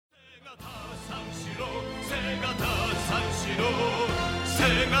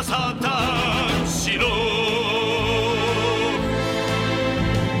サタンしろ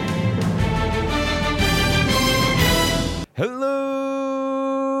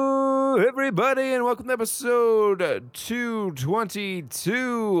Hello, everybody, and welcome to episode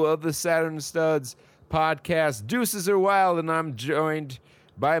 222 of the Saturn Studs podcast. Deuces are wild, and I'm joined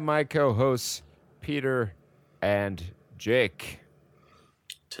by my co-hosts, Peter and Jake.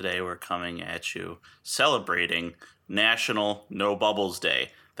 Today we're coming at you celebrating National No Bubbles Day.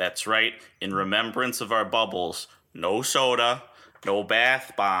 That's right, in remembrance of our bubbles, no soda, no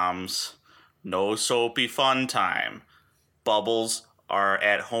bath bombs, no soapy fun time. Bubbles are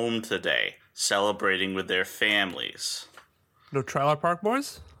at home today, celebrating with their families. No Trailer Park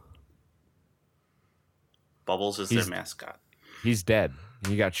Boys? Bubbles is their mascot. He's dead.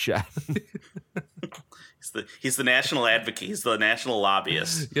 He got shot. He's the national advocate. He's the national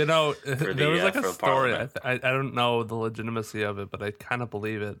lobbyist. You know, there was like a story. I don't know the legitimacy of it, but I kind of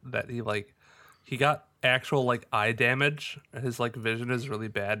believe it, that he got actual like eye damage. His like vision is really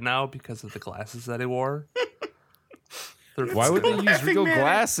bad now because of the glasses that he wore. Why would they use real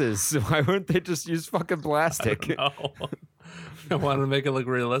glasses? Why wouldn't they just use fucking plastic? No. I wanted to make it look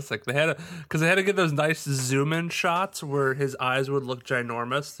realistic. They had to get those nice zoom in shots where his eyes would look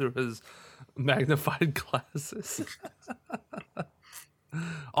ginormous through his magnified glasses.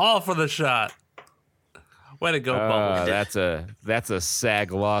 All for the shot. Way to go, Bubbles. That's a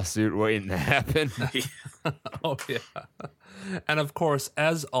SAG lawsuit waiting to happen. Oh yeah. And of course,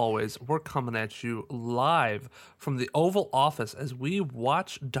 as always, we're coming at you live from the Oval Office as we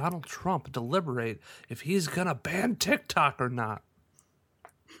watch Donald Trump deliberate if he's gonna ban TikTok or not.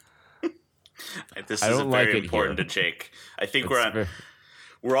 This is very important to Jake. I think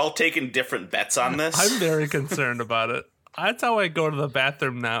we're all taking different bets on this. I'm very concerned about it. That's how I go to the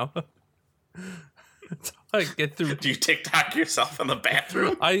bathroom now. That's how I get through. Do you TikTok yourself in the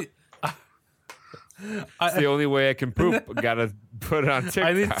bathroom? It's the only way I can poop. Gotta put it on TikTok.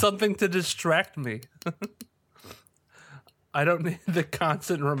 I need something to distract me. I don't need the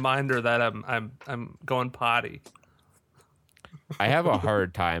constant reminder that I'm going potty. I have a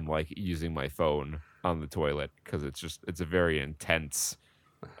hard time like using my phone on the toilet because it's a very intense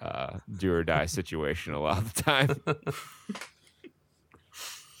do or die situation a lot of the time.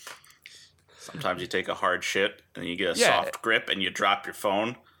 Sometimes you take a hard shit and you get a soft grip and you drop your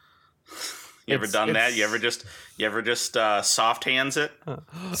phone. You ever done that? You ever just soft hands it? Oh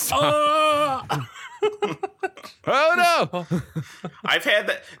no! I've had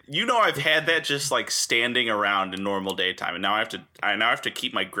that. I've had that just like standing around in normal daytime, and now I have to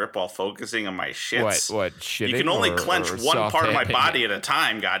keep my grip while focusing on my shits. What shitting? You can only clench one part of my body it? at a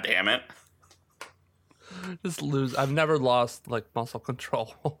time. God damn it! Just lose. I've never lost like muscle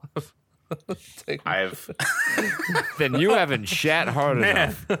control. Then you haven't shat hard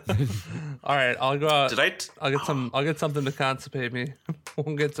enough. All right, I'll go out. I'll get something to constipate me.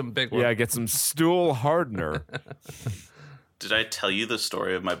 We'll get some big one. Yeah, get some stool hardener. Did I tell you the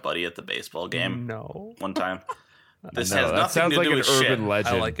story of my buddy at the baseball game? No. One time. This has nothing to do with urban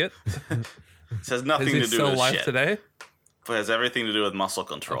legend. I like it. This has nothing to do with shit. Is he still alive today? But it has everything to do with muscle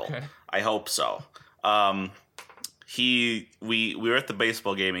control. Okay. I hope so. We were at the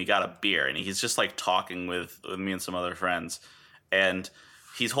baseball game and he got a beer and he's just like talking with me and some other friends, and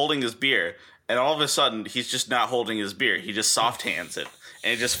he's holding his beer and all of a sudden he's just not holding his beer. He just soft hands it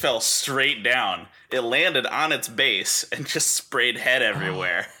and it just fell straight down. It landed on its base and just sprayed head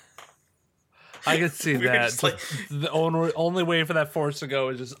everywhere. I could see that. The only way for that force to go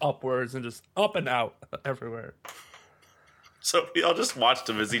is just upwards and just up and out everywhere. So we all just watched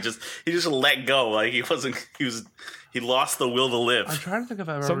him as he just let go, like he lost the will to live. I'm trying to think if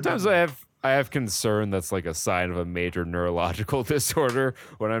I've ever. Sometimes I have concern that's like a sign of a major neurological disorder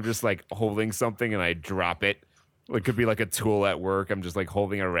when I'm just like holding something and I drop it. It could be like a tool at work. I'm just like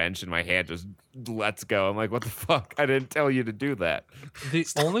holding a wrench and my hand just lets go. I'm like, what the fuck? I didn't tell you to do that. The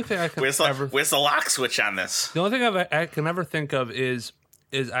only thing I can where's the lock switch on this? The only thing I can ever think of is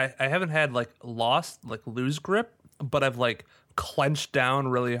I haven't had like lose grip, but I've like clenched down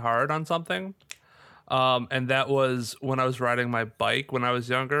really hard on something. And that was when I was riding my bike when I was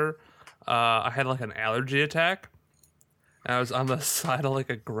younger. I had like an allergy attack. And I was on the side of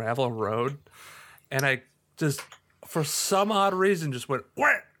like a gravel road. And I just, for some odd reason, just went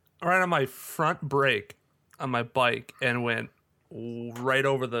right on my front brake on my bike and went right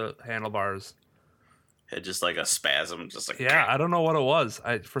over the handlebars. Had just like a spasm, just like I don't know what it was.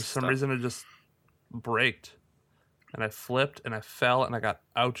 For some reason it just braked, and I flipped and I fell and I got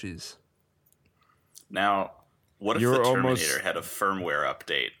ouchies. Now, What if You're the almost- Terminator had a firmware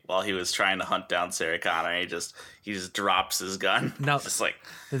update while he was trying to hunt down Sarah Connor? And he just drops his gun. Now- Just like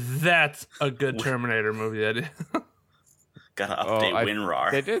That's a good Terminator movie idea. gotta update WinRAR.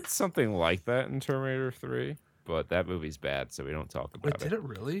 They did something like that in Terminator 3, but that movie's bad, so we don't talk Wait, about did it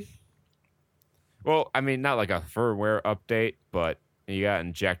really? Well, I mean, not like a firmware update, but he got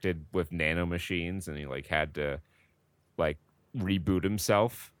injected with nanomachines, and he like had to like reboot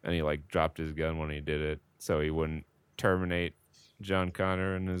himself, and he like dropped his gun when he did it, so he wouldn't terminate John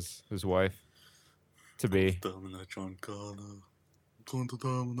Connor and his wife to be. That's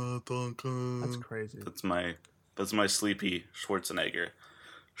crazy. That's my sleepy Schwarzenegger,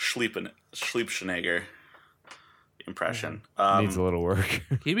 Schleipschnegger impression. Needs a little work.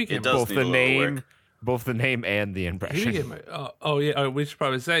 He became It does both need the a little name, work. both the name and the He impression. became we should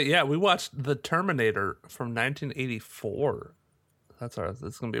probably say, yeah, we watched The Terminator from 1984. That's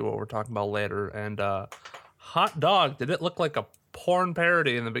gonna be what we're talking about later. And hot dog, did it look like a porn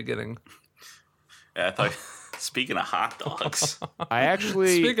parody in the beginning? Yeah, I thought. Speaking of hot dogs, I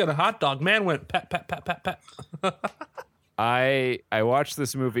actually, Speaking of hot dog, man went pat pat pat pat pat. I watched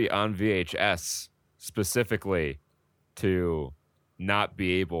this movie on VHS specifically to not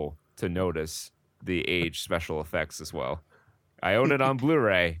be able to notice the age special effects as well. I own it on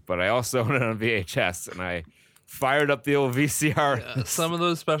Blu-ray, but I also own it on VHS, and I fired up the old VCR. Some of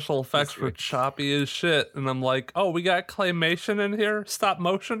those special effects were choppy as shit, and I'm like, oh, we got claymation in here, stop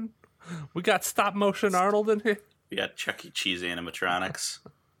motion. We got stop motion Arnold in here. we got Chuck E. Cheese animatronics.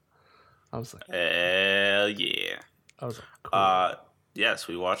 I was like, Hell yeah! cool. Yes,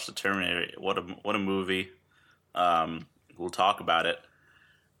 we watched the Terminator. What a movie. We'll talk about it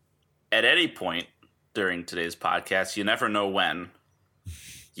at any point during today's podcast. You never know when.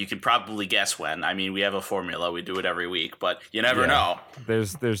 You can probably guess when. I mean, we have a formula. We do it every week, but you never know.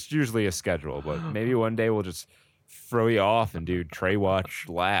 There's usually a schedule, but maybe one day we'll just throw you off and do Trey Watch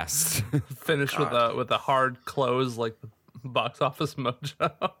last. Finish with a hard close like the box office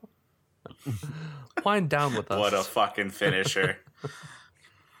mojo. Wind down with us. What a fucking finisher.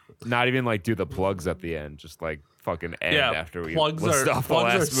 Not even like do the plugs at the end, just like fucking end after we plugs list are- off the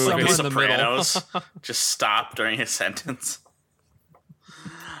plugs are last somewhere movie. in the middle. Sopranos. Just stop during a sentence.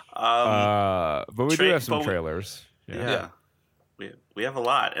 But we Tra- do have some but we- trailers. Yeah. We have a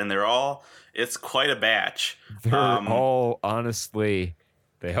lot, and it's quite a batch. They're all honestly,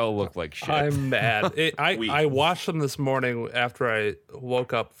 they all look like shit. I'm mad. I watched them this morning after I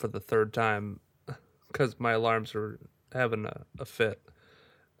woke up for the third time because my alarms were having a fit.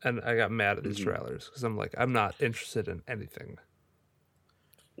 And I got mad at these trailers because I'm like, I'm not interested in anything.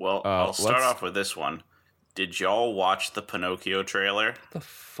 Well, I'll start let's- off with this one. Did y'all watch the Pinocchio trailer? The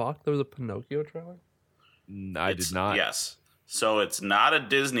fuck? There was a Pinocchio trailer? I did not. Yes. So it's not a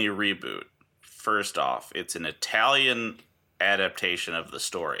Disney reboot. First off, it's an Italian adaptation of the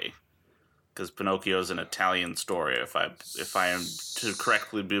story. Because Pinocchio is an Italian story, if I am to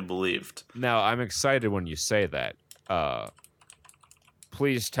correctly be believed. Now I'm excited when you say that.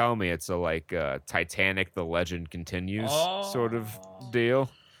 Please tell me it's a Titanic: The Legend Continues sort of deal.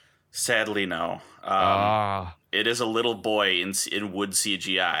 Sadly, no. It is a little boy in wood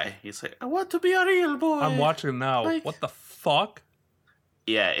CGI. He's like, I want to be a real boy. I'm watching it now. Like- What the fuck?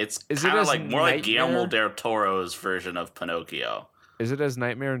 Yeah, it's Is it kind of as like more like Nightmare? Guillermo del Toro's version of Pinocchio. Is it as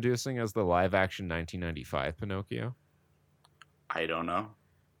nightmare-inducing as the live-action 1995 Pinocchio? I don't know.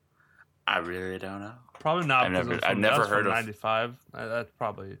 I really don't know. Probably not. I've never heard of- 95. That's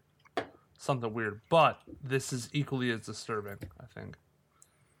probably something weird. But this is equally as disturbing, I think.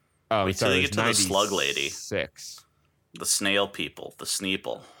 Oh, Wait till sorry, you it's get to the slug lady. 96. The snail people, the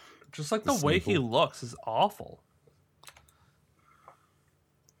Sneeple. Just like the way he Sneeple. looks is awful.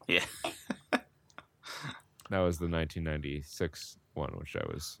 Yeah. That was the 1996 one, which I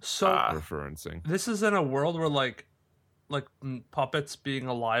was So referencing. this is in a world where like puppets being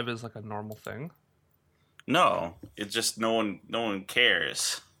alive is like a normal thing. No, it's just no one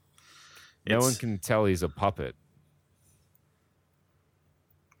cares. No one It's- can tell he's a puppet.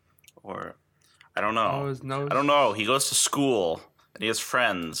 Or I don't know. Oh, his nose. I don't know. He goes to school and he has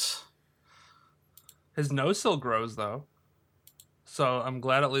friends. His nose still grows though. So I'm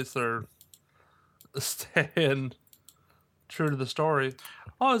glad at least they're staying true to the story.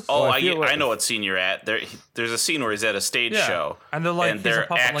 Oh, it's, Oh, I feel like- I know what scene you're at. There's a scene where he's at a stage Yeah. show, And they're like, and he's a they're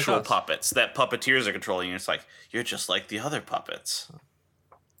puppet like actual us. puppets that puppeteers are controlling. And it's like you're just like the other puppets.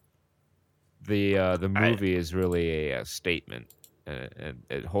 The movie is really a statement, and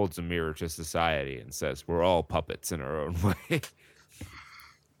it holds a mirror to society and says we're all puppets in our own way,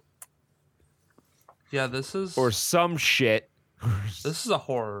 yeah, this is or some shit. this is a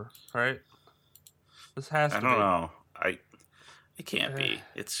horror, right? This has to I don't be. know. It can't be.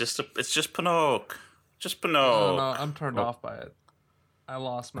 It's just Pinocchio. Just No, Pinocchio. I'm turned off by it. I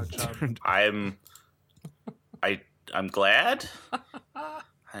lost my chub. I'm glad.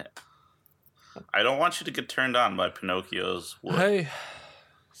 I don't want you to get turned on by Pinocchio's wood. Hey,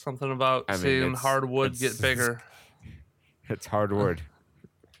 something about I mean, seeing it's- hardwood it's- get bigger. It's hard word.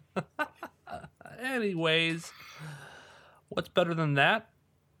 Anyways, what's better than that?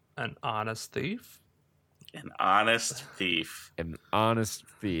 An honest thief? An honest thief. An honest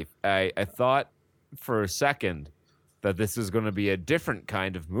thief. I thought for a second that this was going to be a different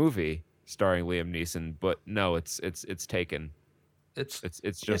kind of movie starring Liam Neeson, but no, it's Taken. It's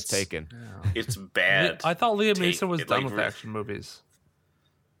It's just Taken. yeah. It's bad. I thought Liam Take Neeson was it, done like, with action movies.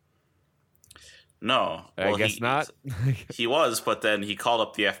 No. I guess not. He was, but then he called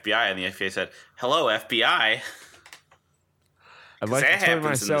up the FBI, and the FBI said, "Hello, FBI." I'd like that to turn happens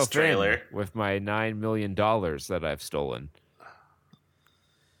in this myself trailer. with my $9 million that I've stolen.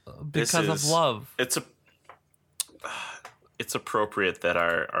 Because of love. It's appropriate that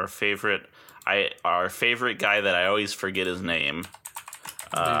our favorite guy that I always forget his name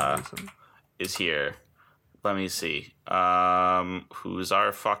Liam Neeson. is here. Let me see. Who's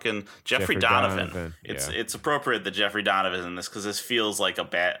our fucking Jeffrey Donovan? It's appropriate that Jeffrey Donovan is in this because this feels like a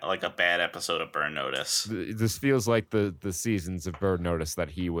bad episode of Burn Notice. This feels like the seasons of Bird Notice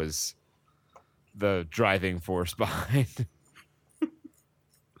that he was the driving force behind.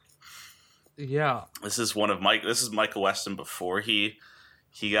 Yeah. This is Michael Weston before he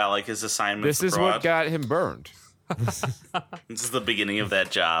got like his assignments. This is abroad. what got him burned. This is the beginning of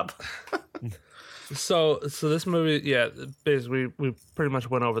that job. So this movie, yeah, basically we pretty much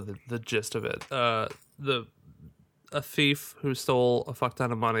went over the gist of it. A thief who stole a fuck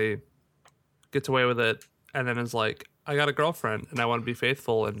ton of money gets away with it, and then is like, I got a girlfriend, and I want to be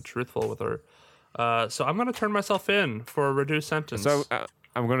faithful and truthful with her. So I'm gonna turn myself in for a reduced sentence. So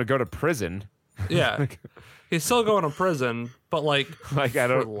I'm going to go to prison. Yeah, he's still going to prison, but like I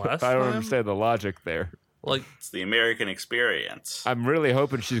don't time? understand the logic there. Like It's the American experience. I'm really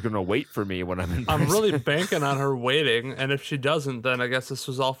hoping she's going to wait for me when I'm in prison. I'm really banking on her waiting, and if she doesn't, then I guess this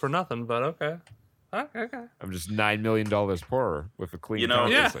was all for nothing. But okay. I'm just $9 million poorer with a clean You know,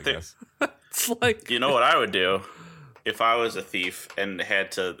 conscience, yeah, I guess. It's like You know what I would do if I was a thief and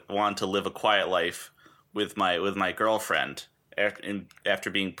wanted to live a quiet life with my girlfriend after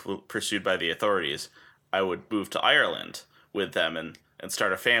being pursued by the authorities? I would move to Ireland with them and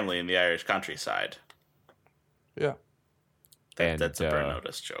start a family in the Irish countryside. yeah. That's a Burn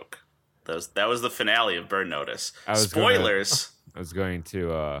Notice joke. That was the finale of Burn Notice. was Spoilers. I was going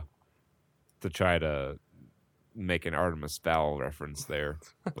to try to make an Artemis Fowl reference there,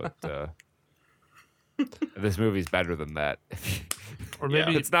 but this movie's better than that. Or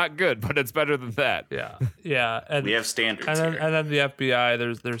maybe It's not good, but it's better than that. yeah. And We have standards and here. then the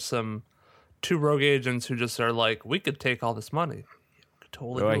FBI. There's some two rogue agents who just are like, we could take all this money. We could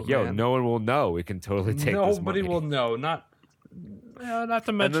totally They're do like, it, yo, man. no one will know. We can totally take this Nobody money. will know. Not to And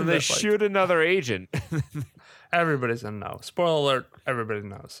mention then they that, like, shoot another agent. everybody's gonna know. Spoiler alert: everybody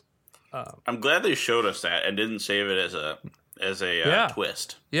knows. I'm glad they showed us that and didn't save it as a Yeah.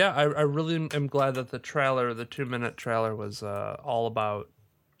 twist. Yeah, I really am glad that the 2-minute trailer was all about,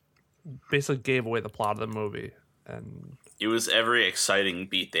 basically gave away the plot of the movie. And It was every exciting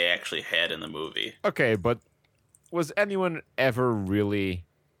beat they actually had in the movie. Okay, but was anyone ever really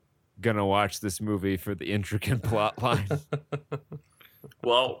gonna watch this movie for the intricate plot line?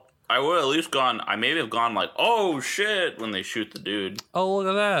 Well, I would at least I maybe have gone like, oh shit, when they shoot the dude. oh, look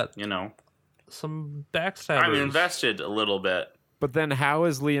at that, You know, some backstabbers. I'm invested a little bit. But then how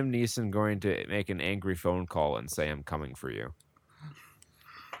is Liam Neeson going to make an angry phone call and say, I'm coming for you?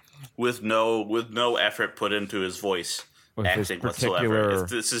 With no effort put into his voice, With his acting whatsoever. particular,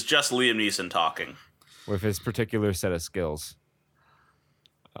 This is just Liam Neeson talking. with his particular set of skills.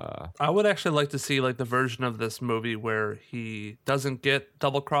 I would actually like to see like the version of this movie where he doesn't get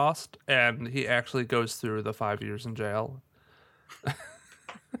double crossed and he actually goes through the 5 years in jail.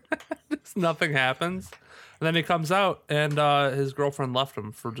 Nothing happens, and then he comes out and his girlfriend left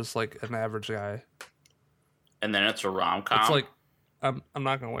him for just like an average guy. And then it's a rom-com. It's like I'm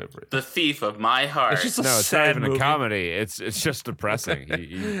not gonna wait for it. The Thief of My Heart. It's just a No, it's sad not even movie. a comedy. It's just depressing.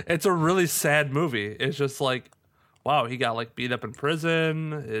 It's a really sad movie. It's just like, wow, he got like beat up in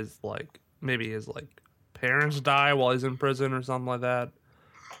prison. Maybe his parents die while he's in prison or something like that.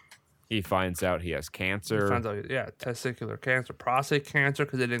 He finds out he has cancer. Finds out, testicular cancer, prostate cancer,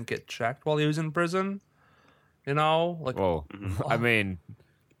 because they didn't get checked while he was in prison. You know, like, Well, I mean,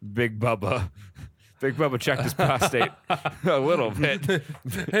 Big Bubba Big Bubba checked his prostate a little bit.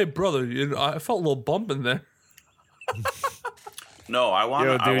 Hey, brother, I felt a little bump in there. No, I want.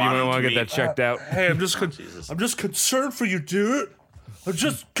 Yo, dude, you might want to get that checked out. Hey, I'm just Jesus. I'm just concerned for you, dude. I'm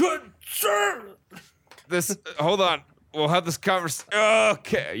just concerned. Hold on. We'll have this conversation.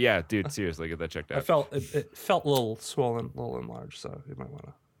 Okay. Yeah, dude, seriously, get that checked out. I felt it felt a little swollen, a little enlarged, so you might want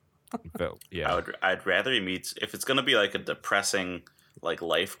to. Yeah. I'd rather he meets if it's gonna be like a depressing, like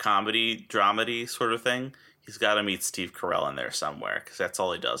life comedy, dramedy sort of thing. He's got to meet Steve Carell in there somewhere because that's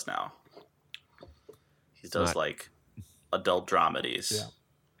all he does now. He does like adult dramedies. Yeah.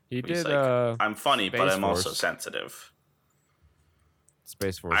 He did. Like, I'm funny, Space but I'm also Force. sensitive.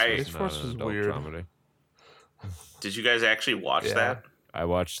 Space Force. Space Force was weird. Comedy. Did you guys actually watch Yeah. that? I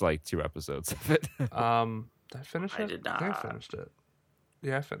watched like 2 episodes of it. Did I finish it? I did I think I not. finished it.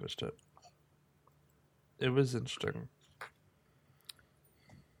 Yeah, I finished it. It was interesting.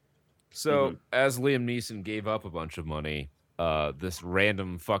 So, as Liam Neeson gave up a bunch of money, this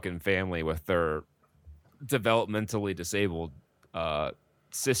random fucking family with their developmentally disabled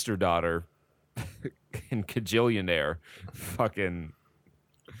sister daughter and cajillionaire fucking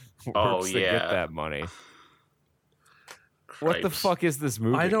works to get that money. What the Cripes. fuck is this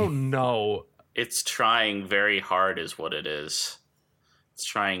movie? I don't know. It's trying very hard, is what it is. It's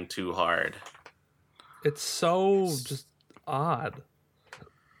trying too hard. It's so just odd.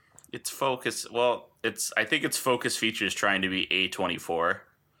 Its focus. Well, I think its focus feature is trying to be A24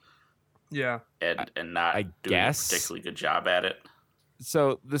 Yeah. and not I doing guess. a particularly good job at it.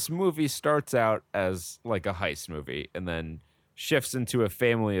 So this movie starts out as like a heist movie and then shifts into a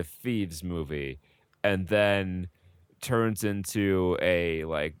family of thieves movie and then turns into a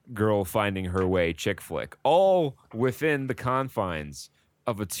like girl finding her way chick flick, all within the confines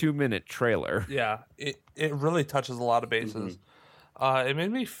of a 2-minute trailer. Yeah. It really touches a lot of bases. It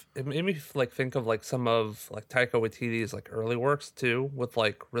made me like think of like some of like Taika Waititi's like early works too, with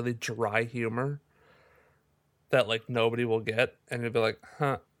like really dry humor that like nobody will get, and you'll be like,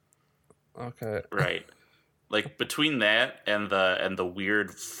 huh, okay, Right. Like between that and the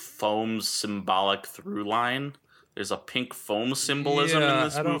weird foam symbolic through line, there's a pink foam symbolism in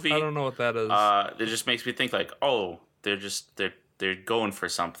this movie. I don't know what that is. It just makes me think like, oh, they're going for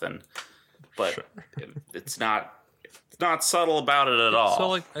something, but it's not subtle about it at all. So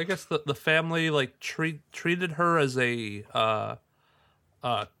like I guess the family like treated her as a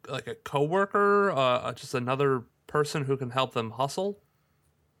like a coworker, just another person who can help them hustle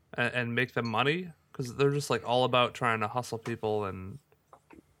and make them money, because they're just like all about trying to hustle people. And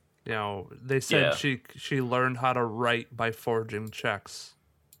you know, they said she learned how to write by forging checks,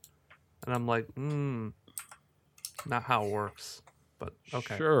 and I'm like, not how it works, but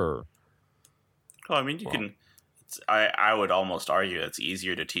okay. Sure. Oh, I mean, you can. I would almost argue it's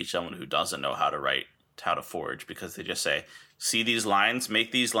easier to teach someone who doesn't know how to write how to forge, because they just say, see these lines,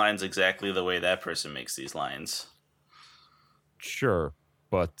 make these lines exactly the way that person makes these lines. Sure.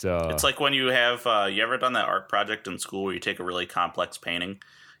 But It's like when you have you ever done that art project in school where you take a really complex painting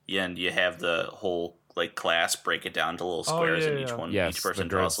and you have the whole like class break it down to little squares, and each person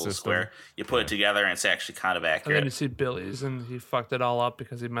draws a little square. You put it together and it's actually kind of And accurate. then you see Billy's, and he fucked it all up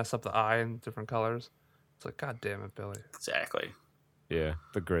because he messed up the eye in different colors. It's like, God damn it, Billy. Exactly. yeah,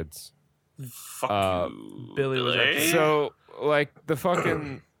 the grids. Fuck you, Billy was actually- So like the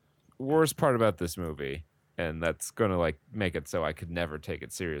fucking worst part about this movie, and that's gonna like make it so I could never take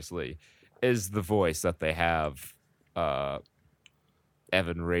it seriously, is the voice that they have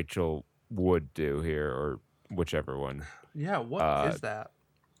Evan Rachel Wood do here, or whichever one. Yeah, what is that?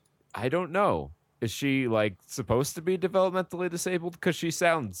 I don't know. Is she like supposed to be developmentally disabled? Because she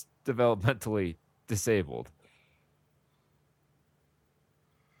sounds developmentally disabled.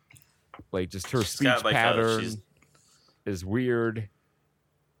 Like just her She's speech got, like, pattern is weird.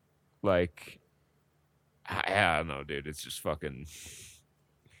 Like I don't know, dude. It's just fucking.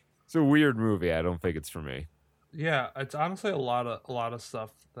 It's a weird movie. I don't think it's for me. Yeah, it's honestly a lot of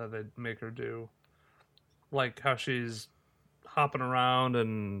stuff that they make her do, like how she's hopping around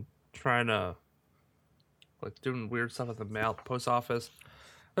and trying to like doing weird stuff at the post office.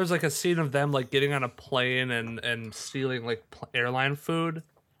 There's like a scene of them like getting on a plane and stealing like airline food,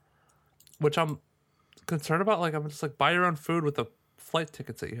 which I'm concerned about. Like I'm just like, buy your own food with the flight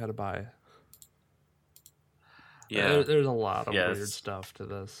tickets that you had to buy. Yeah. There's a lot of Yes. weird stuff to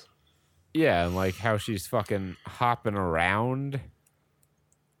this. Yeah, and like how she's fucking hopping around.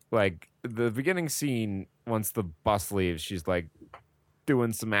 Like the beginning scene, once the bus leaves, she's like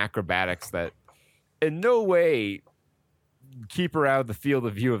doing some acrobatics that in no way keep her out of the field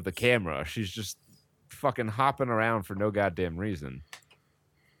of view of the camera. She's just fucking hopping around for no goddamn reason.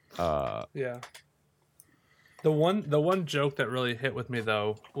 Yeah. The one joke that really hit with me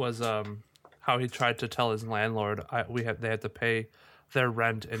though was how he tried to tell his landlord they had to pay their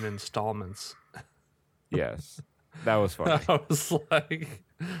rent in installments. Yes, that was funny. I was like,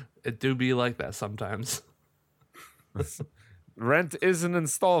 it do be like that sometimes. Rent is an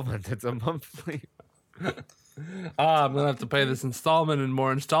installment. It's a monthly. I'm gonna have to pay this installment and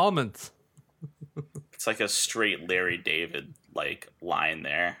more installments. It's like a straight Larry David like line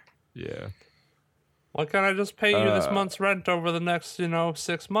there. Yeah. Why can't I just pay you this month's rent over the next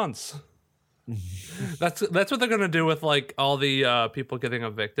 6 months? That's what they're gonna do with like all the people getting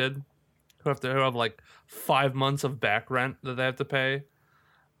evicted who have like 5 months of back rent that they have to pay.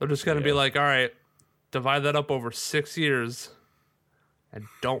 They're just gonna be like, all right, divide that up over 6 years and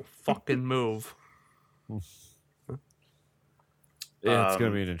don't fucking move. Yeah, it's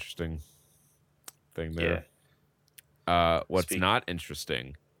gonna be an interesting thing there. What's not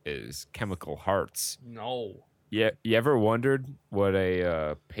interesting is Chemical Hearts. No. Yeah, you ever wondered what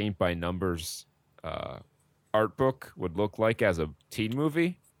a paint by numbers art book would look like as a teen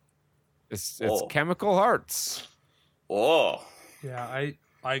movie? It's Chemical Hearts. Oh. Yeah,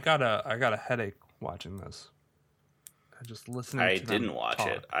 I got a headache watching this. I just listening. I to them didn't watch talk.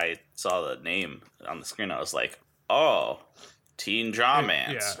 it. I saw the name on the screen. I was like, oh, teen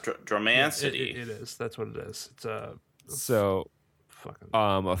dramance, dramancity. It is. That's what it is. It's a fucking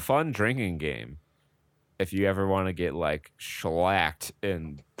a fun drinking game. If you ever want to get like shellacked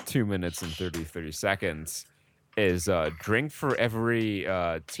in 2 minutes and 30 seconds, is drink for every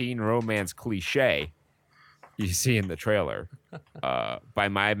teen romance cliche you see in the trailer. By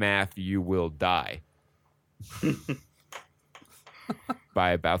my math, you will die.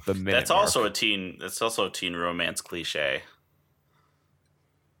 By about the minute. That's also a teen romance cliche.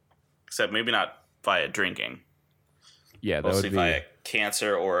 Except maybe not via drinking. Yeah, that Mostly would be via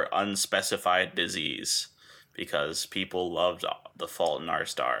cancer or unspecified disease, because people loved The Fault in Our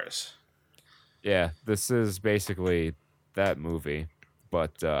Stars. Yeah, this is basically that movie,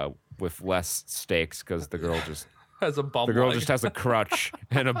 but with less stakes because the girl just has a bum. just has a crutch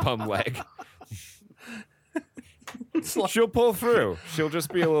and a bum leg. Like, She'll pull through. She'll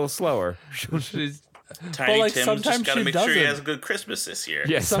just be a little slower. she's Tiny like, Tim's sometimes just got to she make sure he doesn't. has a good Christmas this year.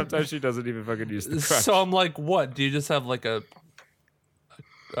 Yeah, sometimes she doesn't even fucking use the crutch. So I'm like, what? Do you just have like a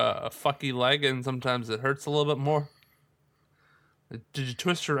fucky leg, and sometimes it hurts a little bit more? Did you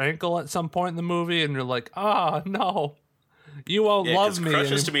twist your ankle at some point in the movie, and you're like, no, you won't love me?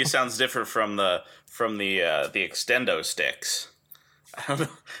 Crutches to me sounds different from the extendo sticks. I don't know,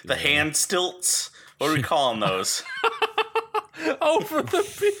 the hand stilts. What do we call them? Those? Oh, for the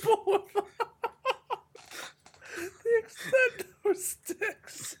people with the extendo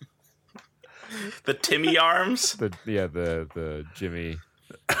sticks. The Timmy arms. the Jimmy.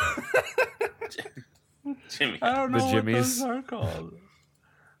 Jimmy. I don't know The what Jimmies. those are called.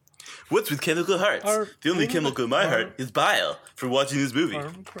 What's with chemical hearts? The only chemical in my heart is bile for watching this movie.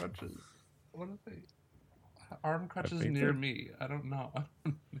 Arm crutches. What are they? Arm crutches think near they're- me. I don't know.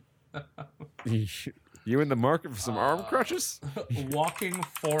 You in the market for some arm crutches? Walking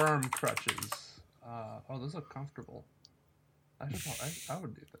forearm crutches. Those are comfortable. I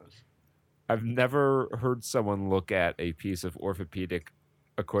would do those. I've never heard someone look at a piece of orthopedic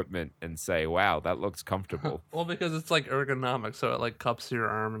equipment and say, "Wow, that looks comfortable." Well, because it's like ergonomic, so it like cups your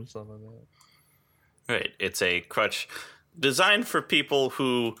arm and stuff like that. Right. It's a crutch designed for people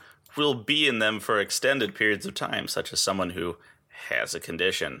who will be in them for extended periods of time, such as someone who has a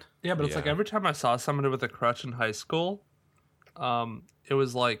condition. Yeah, but it's like every time I saw somebody with a crutch in high school, it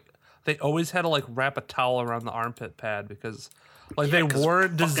was like they always had to like wrap a towel around the armpit pad because like they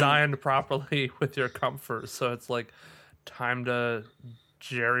weren't designed properly with your comfort. So it's like time to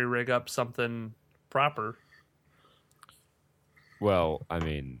jerry rig up something proper. Well, I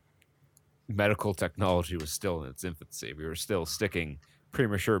mean, medical technology was still in its infancy. We were still sticking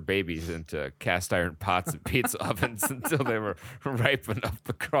premature babies into cast iron pots and pizza ovens until they were ripe enough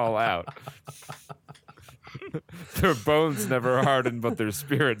to crawl out. Their bones never hardened, but their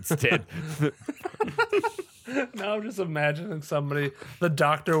spirits did. Now I'm just imagining somebody, the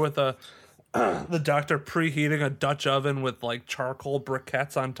doctor preheating a Dutch oven with like charcoal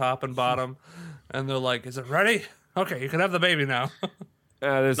briquettes on top and bottom, and they're like, "Is it ready? Okay, you can have the baby now."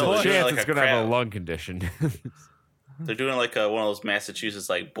 There's No, a they're chance like it's a going to have a crab. lung condition. They're doing like one of those Massachusetts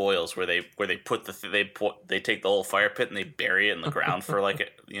like boils where they put they take the whole fire pit and they bury it in the ground for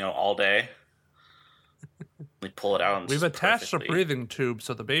like all day. They pull it out. And We've just attached a perfectly- breathing tube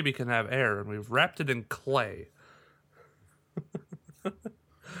so the baby can have air, and we've wrapped it in clay.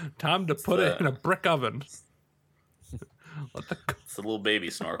 Time to put it in a brick oven. It's a little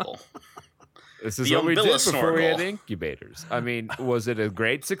baby snorkel. This is The what we did umbilical before we had snorkel. incubators. I mean, was it a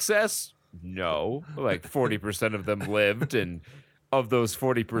great success? No. Like 40% of them lived, and of those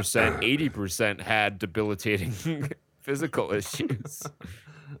 40%, 80% had debilitating physical issues.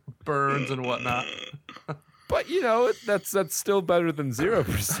 Burns and whatnot. But that's still better than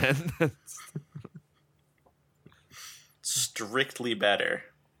 0%. Strictly better.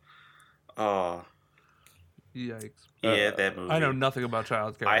 Oh, Yikes. yeah, that movie. I know nothing about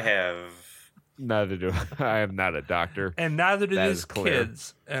childcare. I have. Neither do I. I am not a doctor. And neither do That these is clear.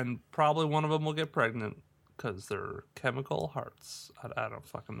 kids. And probably one of them will get pregnant because they're chemical hearts. I don't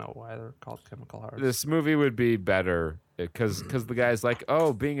fucking know why they're called chemical hearts. This movie would be better because the guy's like,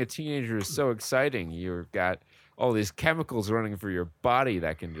 oh, being a teenager is so exciting. You've got all these chemicals running through your body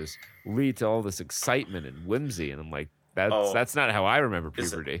that can just lead to all this excitement and whimsy. And I'm like, that's not how I remember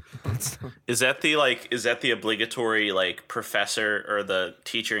puberty. Is that the obligatory like professor or the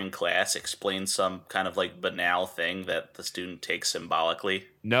teacher in class explains some kind of like banal thing that the student takes symbolically?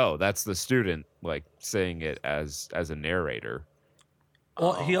 No, that's the student like saying it as a narrator.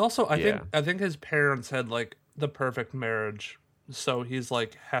 Well, he also, yeah. I think his parents had like the perfect marriage, so he's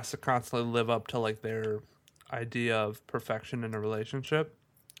like has to constantly live up to like their idea of perfection in a relationship,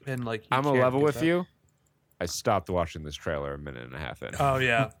 and like I'm a can't level get with that. you. I stopped watching this trailer a minute and a half in. Oh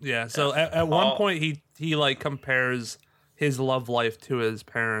yeah, yeah. So at one point he like compares his love life to his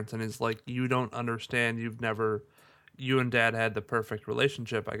parents, and is like, "You don't understand. You and Dad had the perfect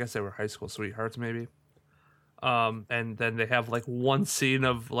relationship. I guess they were high school sweethearts, maybe." And then they have like one scene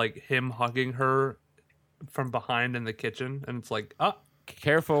of like him hugging her from behind in the kitchen, and it's like, ah,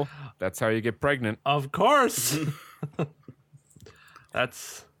 Careful, that's how you get pregnant. of course.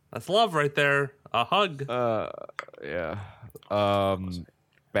 That's love right there. A hug. Yeah.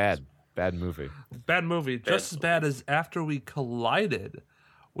 Bad movie. Bad movie. Just as bad as After We Collided,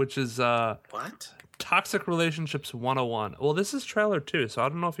 which is What? Toxic Relationships 101. Well, this is trailer 2, so I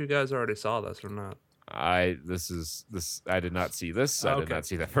don't know if you guys already saw this or not. I did not see this. I did Okay. not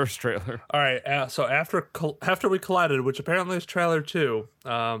see the first trailer. All right, so after We Collided, which apparently is trailer 2,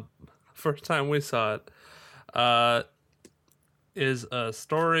 first time we saw it, is a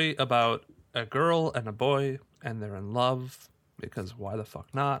story about a girl and a boy, and they're in love because why the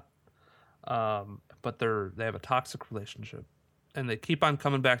fuck not? But they have a toxic relationship, and they keep on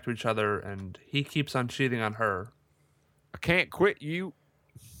coming back to each other, and he keeps on cheating on her. I can't quit you.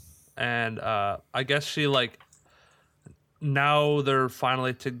 And I guess she like now they're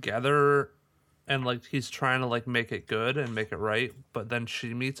finally together, and like he's trying to like make it good and make it right, but then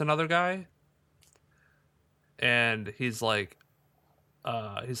she meets another guy, and he's like,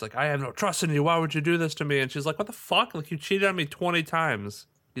 I have no trust in you. Why would you do this to me? And she's like, what the fuck? Like, you cheated on me 20 times,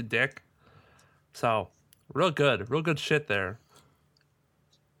 you dick. So real good shit there.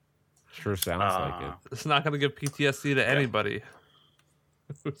 Sure sounds like it. It's not gonna give PTSD to anybody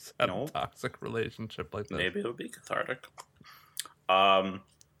who's had No. a toxic relationship like this. Maybe it'll be cathartic. I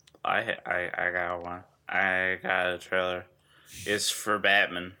got one. I got a trailer. It's for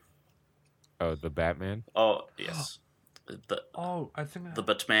Batman. Oh, the Batman? Oh yes, I think the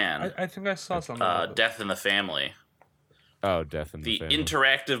Batman. I think I saw something. about this. Death in the Family. Oh, Death in the The Family.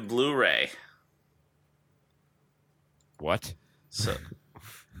 interactive Blu-ray. What?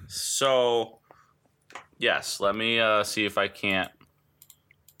 So, yes. Let me see if I can't.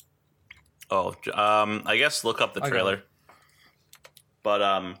 Oh, I guess look up the I got trailer. it.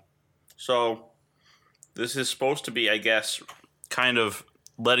 But so this is supposed to be, I guess, kind of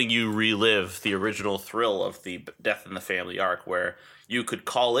letting you relive the original thrill of the Death in the Family arc, where you could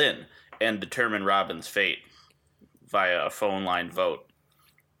call in and determine Robin's fate via a phone line vote.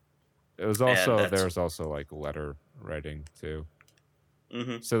 It was there was also like letter writing too.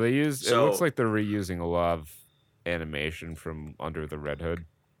 Mm-hmm. So they it So- looks like they're reusing a lot of animation from Under the Red Hood.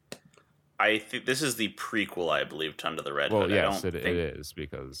 I think this is the prequel, I believe, to Under the Red Well, Hood. yes, I it don't think... is,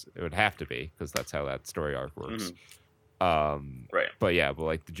 because it would have to be, because that's how that story arc works. Right. But yeah, but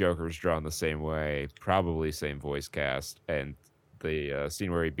like the Joker's drawn the same way, probably same voice cast, and the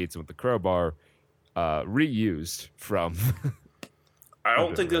scene where he beats him with the crowbar, reused from. I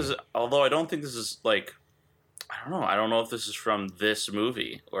don't think this is, although I don't think this is like, I don't know. I don't know if this is from this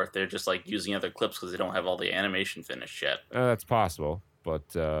movie or if they're just like using other clips because they don't have all the animation finished yet. That's possible, but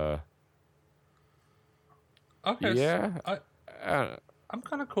Okay. yeah, I'm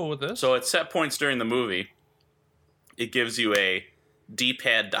kind of cool with this. So at set points during the movie, it gives you a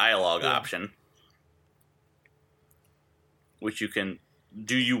D-pad dialogue option, which you can.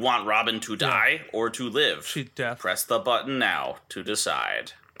 Do you want Robin to die or to live? She death. Press the button now to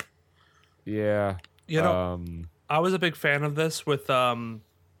decide. yeah. You know, I was a big fan of this with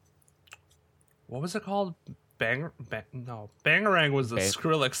what was it called? Bangarang was the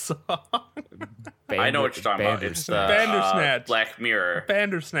Skrillex song. I know what you're talking about. It's the Bandersnatch. Black Mirror.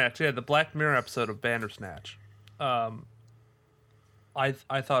 Bandersnatch, yeah, the Black Mirror episode of Bandersnatch. I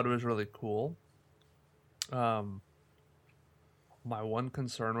thought it was really cool. My one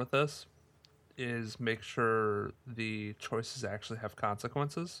concern with this is make sure the choices actually have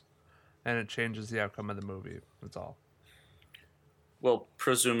consequences, and it changes the outcome of the movie. That's all. Well,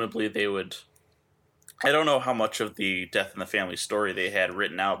 presumably they would. I don't know how much of the Death in the Family story they had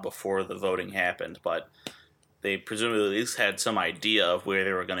written out before the voting happened, but they presumably at least had some idea of where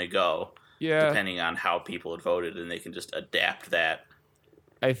they were going to go, depending on how people had voted, and they can just adapt that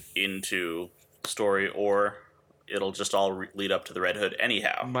into story, or it'll just all lead up to the Red Hood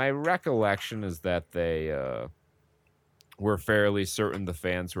anyhow. My recollection is that they were fairly certain the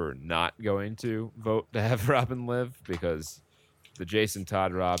fans were not going to vote to have Robin live, because the Jason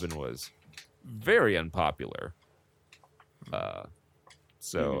Todd Robin was very unpopular.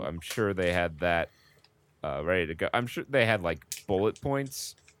 So I'm sure they had that ready to go. I'm sure they had like bullet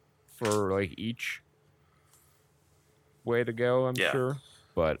points for like each way to go, I'm sure.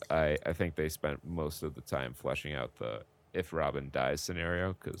 But I think they spent most of the time fleshing out the if Robin dies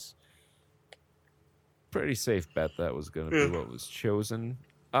scenario, because pretty safe bet that was going to be what was chosen.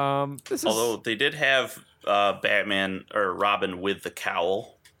 Although they did have Batman or Robin with the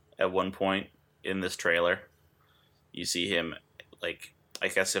cowl at one point in this trailer. You see him, like, I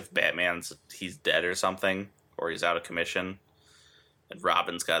guess if he's dead or something, or he's out of commission, and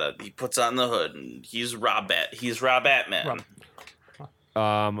Robin's he puts on the hood and he's Batman.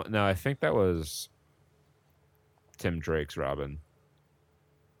 No, I think that was Tim Drake's Robin.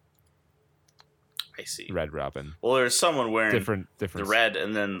 I see. Red Robin. Well, there's someone wearing different the red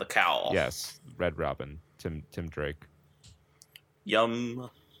and then the cowl. Yes, Red Robin. Tim Drake.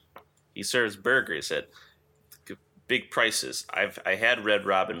 Yum. He serves burgers at big prices. I had Red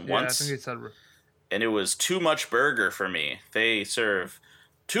Robin once. I think he said, and it was too much burger for me. They serve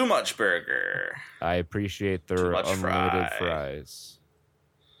too much burger. I appreciate their unlimited fries.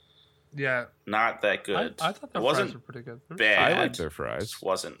 Yeah, not that good. I thought their fries were pretty good. Bad. I like their fries. Just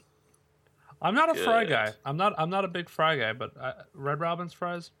wasn't. I'm not a fry guy. I'm not a big fry guy, but Red Robin's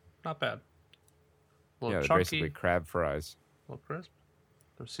fries, not bad. A little they're chunky, basically crab fries. A little crisp.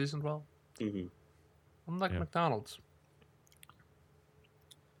 They're seasoned well. Mm-hmm. I'm like McDonald's.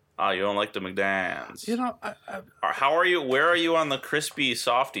 Oh, you don't like the McDonald's? You know, how are you? Where are you on the crispy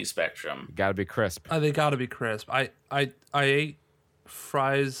softy spectrum? Got to be crisp. They got to be crisp. I ate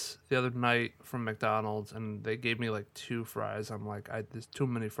fries the other night from McDonald's, and they gave me like 2 fries. I'm like, there's too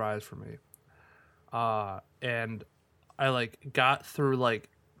many fries for me. And I like got through like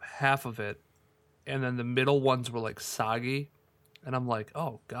half of it, and then the middle ones were like soggy, and I'm like,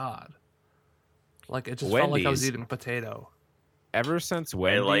 oh god, like it just felt like I was eating potato. Ever since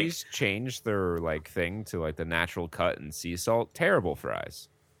Wendy's changed their like thing to like the natural cut and sea salt, terrible fries.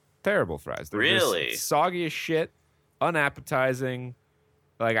 They're really just soggy as shit, unappetizing.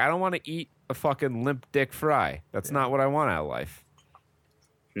 Like, I don't want to eat a fucking limp dick fry. That's not what I want out of life.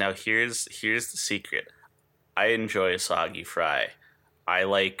 Now here's the secret. I enjoy a soggy fry. I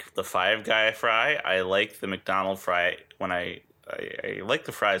like the Five Guy fry. I like the McDonald's fry. When I like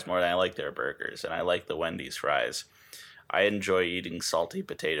the fries more than I like their burgers, and I like the Wendy's fries. I enjoy eating salty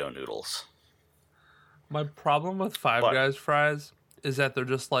potato noodles. My problem with Five Guys fries is that they're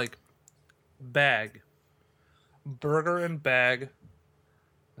just like burger and bag.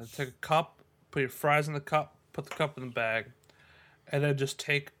 And take a cup, put your fries in the cup, put the cup in the bag, and then just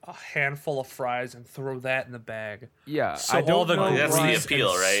take a handful of fries and throw that in the bag. Yeah, so I don't know. That's the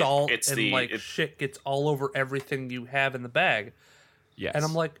appeal, right? Salt shit gets all over everything you have in the bag. Yes, and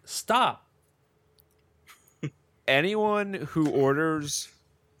I'm like, stop. Anyone who orders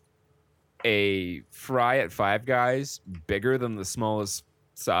a fry at Five Guys bigger than the smallest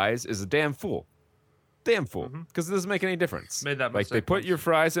size is a damn fool. Because it doesn't make any difference. Made that like mistake they put once. your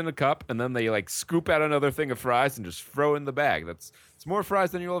fries in a cup and then they like scoop out another thing of fries and just throw in the bag. It's more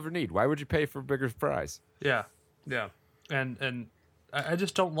fries than you'll ever need. Why would you pay for bigger fries? Yeah, and I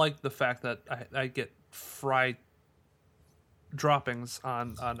just don't like the fact that I get fry droppings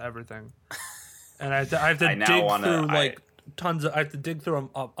on everything, and I have to dig through tons of. I have to dig through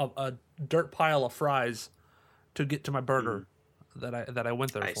a dirt pile of fries to get to my burger that I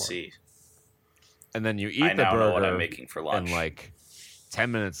went there for. I see. And then you eat the burger. Know what I'm making for lunch. And like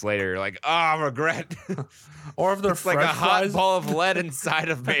 10 minutes later, you're like, regret. Or if they're it's like a hot ball of lead inside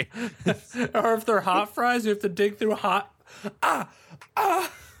of me. Or if they're hot fries, you have to dig through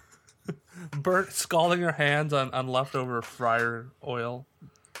burnt, scalding your hands on leftover fryer oil.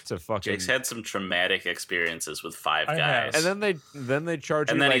 to fucking. Jake's had some traumatic experiences with Five I Guys. have. And then they charge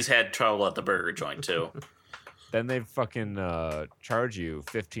you. And then like, he's had trouble at the burger joint too. Then they fucking charge you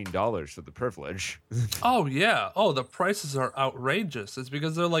 $15 for the privilege. Oh yeah. Oh, the prices are outrageous. It's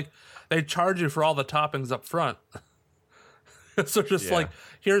because they charge you for all the toppings up front. So just Yeah. like,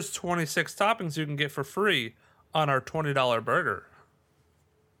 here's 26 toppings you can get for free on our $20 burger.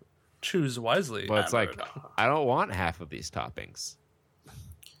 Choose wisely. But it's like, I don't want half of these toppings.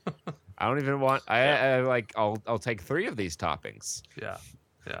 I don't even want. I'll take 3 of these toppings. Yeah.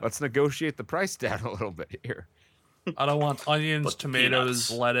 Let's negotiate the price down a little bit here. I don't want onions, But tomatoes,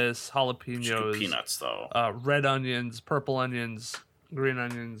 peanuts. lettuce, Just do jalapenos, peanuts though. red onions, purple onions, green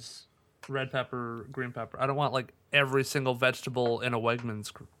onions, red pepper, green pepper. I don't want like every single vegetable in a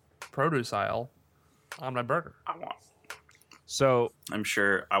Wegmans produce aisle on my burger. So I'm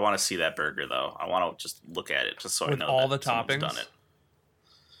sure I want to see that burger though. I want to just look at it just so With I know all that the someone's toppings? done it.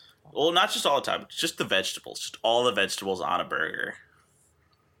 Well, not just all the toppings, just the vegetables. Just all the vegetables on a burger.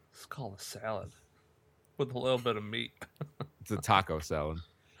 It's called a salad with a little bit of meat. it's a taco salad.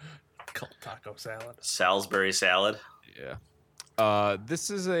 Called taco salad. Salisbury salad. Yeah. This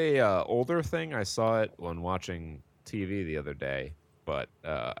is a older thing. I saw it when watching TV the other day, but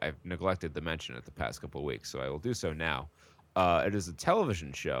I've neglected to mention it the past couple of weeks, so I will do so now. It is a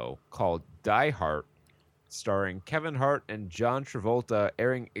television show called Die Hard, starring Kevin Hart and John Travolta,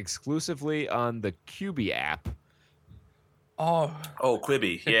 airing exclusively on the Quibi app. Oh,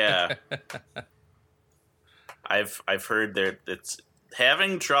 Quibi. Yeah. I've heard it's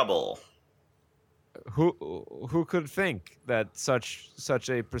having trouble. Who could think that such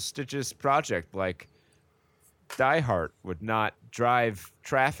a prestigious project like Die Hard would not drive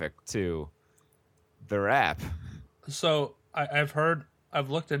traffic to their app? So I've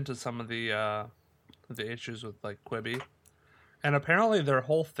looked into some of the issues with like Quibi, and apparently their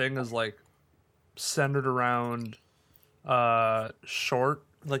whole thing is like centered around short,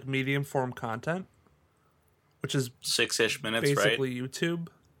 like medium form content, which is 6-ish minutes, basically YouTube,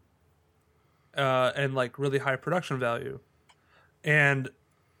 and like really high production value. And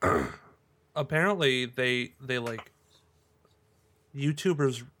apparently they like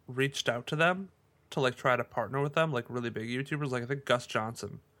YouTubers reached out to them to like try to partner with them, like really big YouTubers. Like I think Gus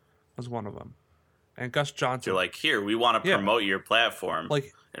Johnson was one of them. And Gus Johnson, You're like, here, we want to Yeah. promote your platform,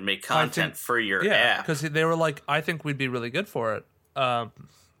 like, and make content for your app. because they were like, I think we'd be really good for it. I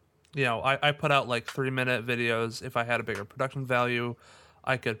put out like 3-minute videos. If I had a bigger production value,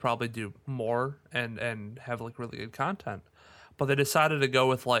 I could probably do more and have like really good content. But they decided to go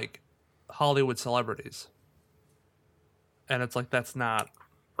with like Hollywood celebrities, and it's like that's not.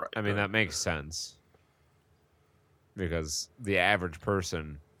 I mean, that makes sense because the average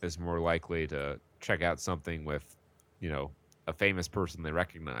person is more likely to check out something with, a famous person they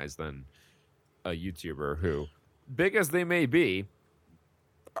recognize than a YouTuber who, big as they may be,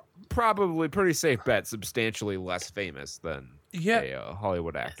 probably pretty safe bet, substantially less famous than a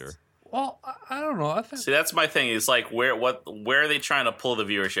Hollywood actor. Well, I don't know. I think See, that's my thing. Is like where are they trying to pull the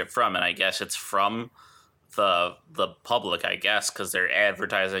viewership from? And I guess it's from the public, I guess, because they're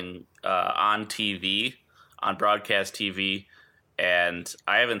advertising on TV, on broadcast TV, and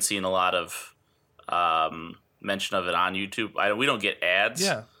I haven't seen a lot of mention of it on YouTube. We don't get ads,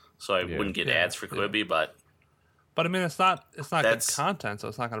 so I wouldn't get ads for Quibi, but I mean, it's not good That's- content, so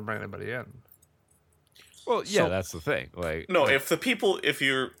it's not going to bring anybody in. Well, yeah, So- that's the thing. Like, no. If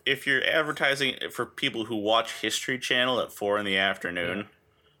you're advertising for people who watch History Channel at 4 p.m,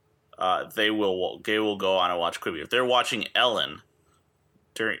 they will go on and watch Quibi. If they're watching Ellen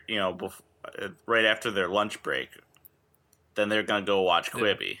during right after their lunch break, then they're gonna go watch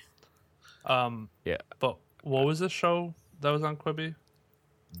Quibi. yeah, But what was the show that was on Quibi?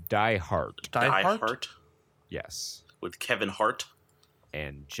 Die Hard, Die Hard? Hard yes, with Kevin Hart.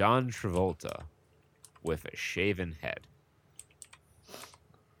 and John Travolta with a shaven head.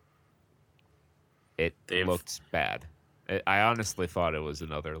 It looked bad. I honestly thought it was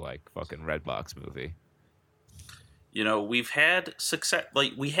another like fucking Redbox movie. We've had success.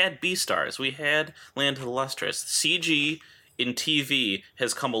 Like we had B-Stars, we had Land of the Lustrous. CG in TV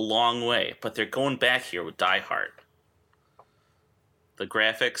has come a long way, but they're going back here with Die Hard. The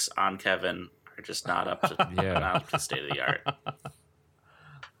graphics on Kevin are just not up to not up to state of the art.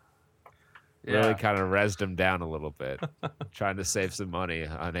 Really kind of rezzed him down a little bit, trying to save some money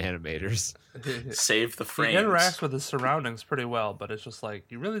on animators. Save the He frames. interacts with his surroundings pretty well, but it's just like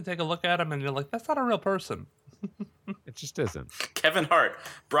you really take a look at him and you're like, that's not a real person. It just isn't. Kevin Hart,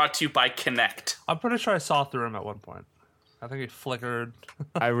 brought to you by Kinect. I'm pretty sure I saw through him at one point. I think he flickered.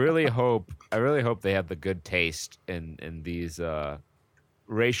 I really hope they have the good taste in these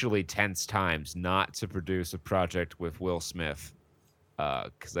racially tense times not to produce a project with Will Smith,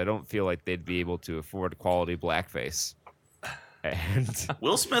 because I don't feel like they'd be able to afford quality blackface. And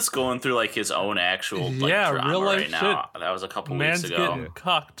Will Smith's going through like his own actual like drama real life right now. That was a couple Man's weeks ago. getting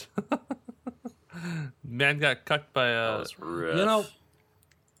cucked. Man got cucked by That was rough. you know,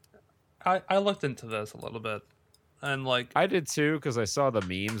 I looked into this a little bit, and like I did too, because I saw the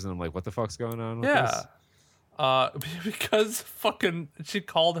memes and I'm like, what the fuck's going on with this? Because fucking she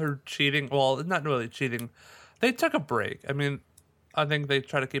called her cheating. Well, not really cheating. They took a break. I mean, I think they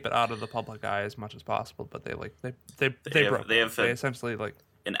try to keep it out of the public eye as much as possible, but they broke. They essentially like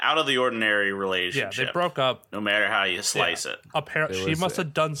an out of the ordinary relationship. Yeah, they broke up. No matter how you slice it. Apparently, she must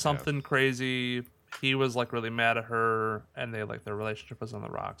have done something crazy. He was like really mad at her, and they like their relationship was on the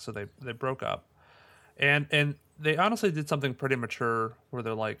rocks, so they broke up. And they honestly did something pretty mature, where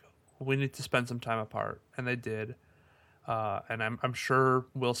they're like, we need to spend some time apart, and they did. And I'm sure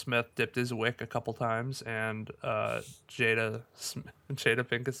Will Smith dipped his wick a couple times, and Jada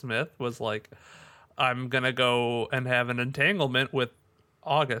Pinkett Smith was like, I'm gonna go and have an entanglement with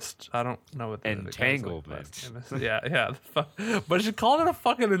August. I don't know what the entanglement. Like, yeah. But she called it a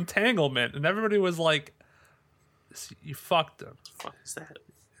fucking entanglement, and everybody was like, "You fucked him." What the fuck is that?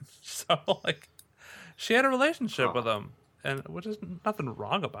 So like, she had a relationship with him, and which is nothing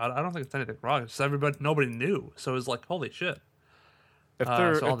wrong about it. I don't think it's anything wrong. It's just nobody knew, so it was like, holy shit. If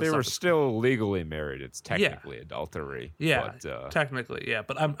they were still legally married, it's technically adultery. Yeah, but, technically, yeah.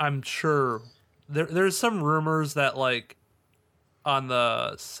 But I'm sure there's some rumors that like on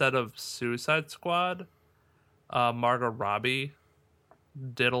the set of Suicide Squad, Margot Robbie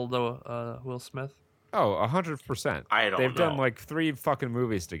diddled Will Smith. Oh, 100%. They've done like 3 fucking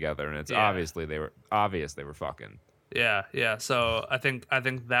movies together, and it's obvious they were fucking. Yeah. So I think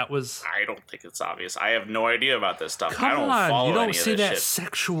that was. I don't think it's obvious. I have no idea about this stuff. Come I don't on, follow you don't any see of this that shit.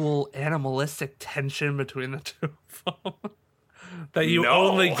 sexual animalistic tension between the two of them that you No.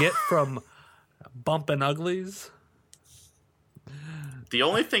 only get from bumping uglies. The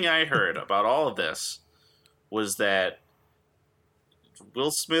only thing I heard about all of this was that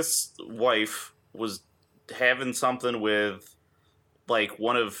Will Smith's wife was having something with like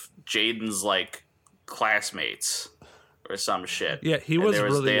one of Jaden's like classmates or some shit. Yeah, he was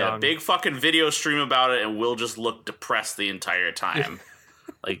really they had young. a big fucking video stream about it, and Will just looked depressed the entire time.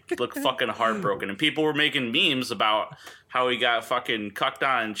 Like, looked fucking heartbroken. And people were making memes about how he got fucking cucked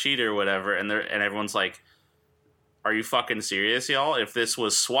on and cheated or whatever, and everyone's like, are you fucking serious, y'all? If this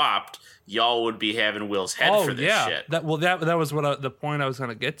was swapped, y'all would be having Will's head for this shit. That was what the point I was going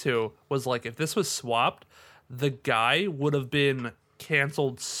to get to was like, if this was swapped, the guy would have been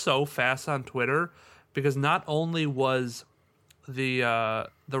canceled so fast on Twitter, because not only was the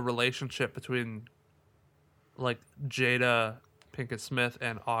relationship between like Jada Pinkett Smith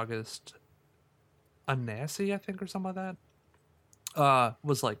and August Anassi, I think, or something like that,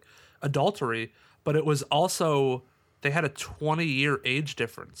 was like adultery, but it was also they had a 20-year age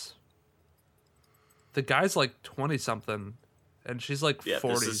difference. The guy's like 20 something, and she's like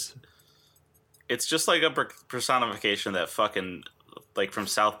 40s. It's just like a personification of that fucking like from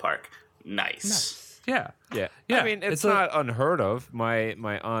South Park. Nice. Yeah. I mean, it's not unheard of. My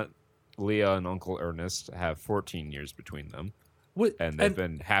aunt Leah and Uncle Ernest have 14 years between them. And they've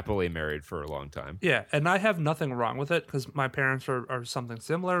been happily married for a long time. Yeah, and I have nothing wrong with it, because my parents are something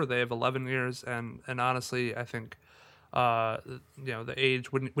similar. They have 11 years, and honestly, I think, the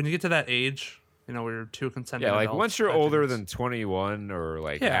age when you get to that age, where you're two consenting adults. Yeah, like once you're older than 21 or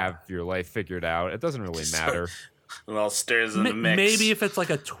like have your life figured out, it doesn't really matter. It all stares in the mix. Maybe if it's like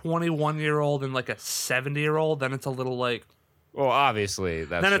a 21-year-old and like a 70-year-old, then it's a little like. Well, obviously,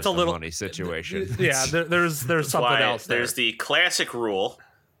 that's then just it's a little money situation. Yeah, there's something else there. There's the classic rule,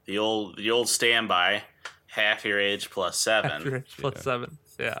 the old standby, half your age plus 7. Half your age plus 7,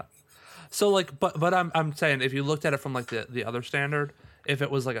 yeah. So like, but I'm saying, if you looked at it from like the other standard, if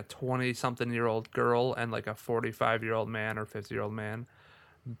it was like a 20-something-year-old girl and like a 45-year-old man or 50-year-old man,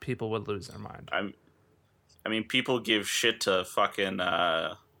 people would lose their mind. I mean, people give shit to fucking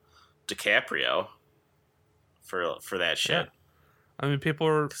DiCaprio for that shit. Yeah. I mean, people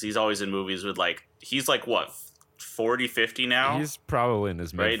are... Because he's always in movies with, like... He's, like, what, 40, 50 now? He's probably in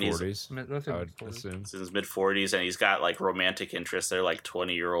his mid-40s. I would assume. He's in his mid-40s, and he's got, like, romantic interests. They're, like,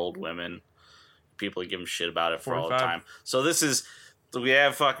 20-year-old women. People give him shit about it for 45. All the time. So this is... We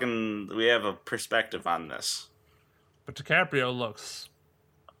have a perspective on this. But DiCaprio looks...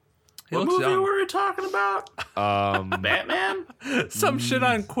 What movie were we talking about? Batman? Some shit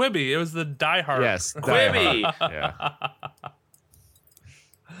on Quibi. It was the Die Hard. Yes, Quibi. Yeah.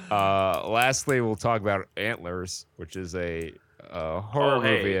 Lastly, we'll talk about Antlers, which is a a horror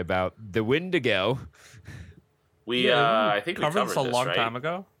movie about the Wendigo. I think we covered this a this, long right? time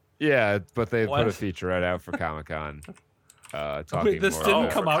ago. Yeah, but they put a What? featurette out for Comic-Con. Talking Wait, this more didn't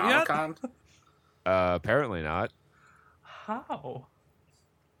about- come out yet? Comic-Con? Apparently not. How?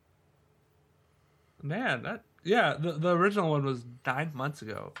 Man, the original one was 9 months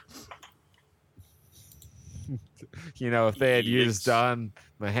ago. If they had Yes. used Don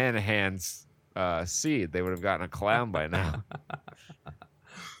Mahanahan's seed, they would have gotten a clown by now.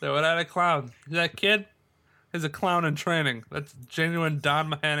 They would have had a clown. That kid is a clown in training. That's genuine Don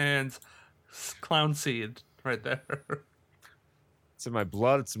Mahanahan's clown seed right there. It's in my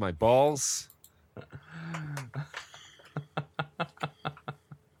blood. It's in my balls.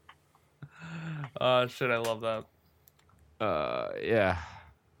 Oh, shit, I love that. Yeah.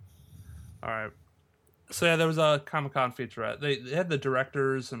 All right. So, yeah, there was a Comic-Con featurette. They had the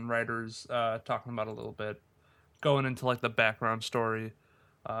directors and writers talking about it a little bit, going into, like, the background story.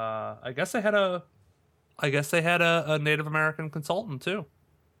 I guess they had a Native American consultant, too.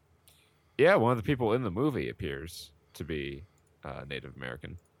 Yeah, one of the people in the movie appears to be Native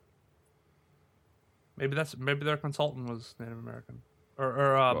American. Maybe their consultant was Native American, in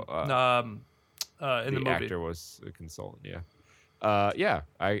the movie. The actor was a consultant. Yeah,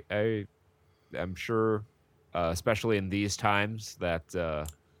 I'm sure, especially in these times, that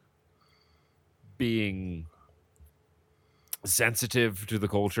being sensitive to the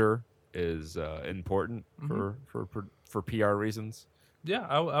culture is important for PR reasons. Yeah,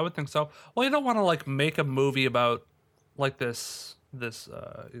 I would think so. Well, you don't want to like make a movie about like this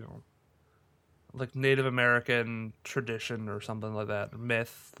like Native American tradition or something like that,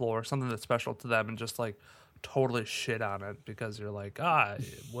 myth, lore, something that's special to them, and just like totally shit on it because you're like,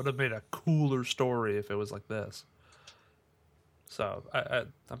 it would have made a cooler story if it was like this. So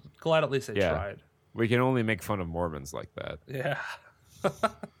I'm glad at least they tried. We can only make fun of Mormons like that. Yeah.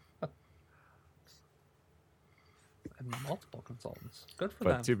 And multiple consultants. Good for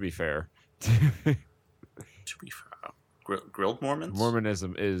them. But to be fair, To be fair, grilled Mormons?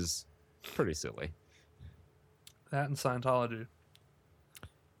 Mormonism is pretty silly. That and Scientology.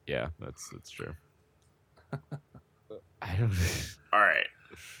 Yeah, that's true. I don't. All right.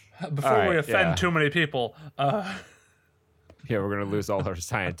 Before All right, we offend yeah. too many people, Yeah, we're gonna lose all our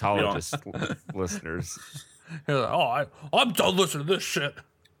Scientologist listeners. you're like, I'm done listening to this shit.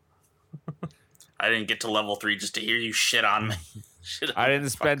 I didn't get to level 3 just to hear you shit on me. I didn't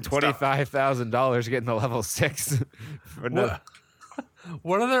spend $25,000 getting to level 6. For no,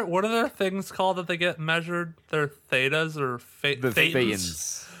 What are their things called that they get measured? Their thetas or the thetans?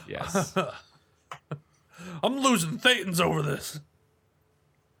 Thetans. Yes. I'm losing thetans over this.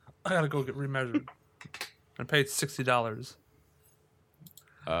 I gotta go get remeasured. I paid $60.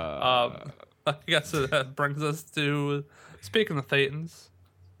 I guess that brings us to, speaking of thetans,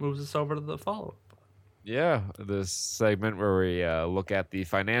 moves us over to the follow-up. Yeah, this segment where we look at the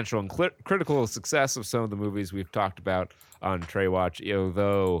financial and critical success of some of the movies we've talked about on Trey Watch,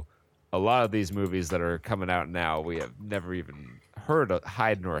 although a lot of these movies that are coming out now we have never even heard of,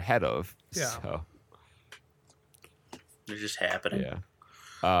 hide nor head of. Yeah. So, They're just happening. yeah.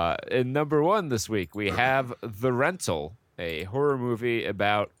 In number 1 this week, we have The Rental, a horror movie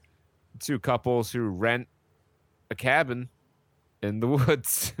about two couples who rent a cabin in the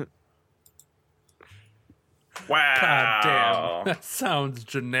woods. Wow. God damn. That sounds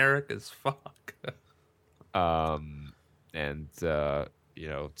generic as fuck.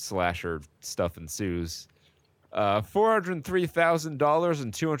 Slasher stuff ensues. $403,000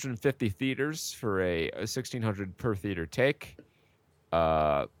 in 250 theaters for a 1,600 per theater take.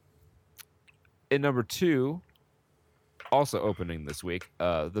 In number 2, also opening this week,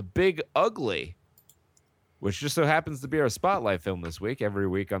 The Big Ugly, which just so happens to be our spotlight film this week. Every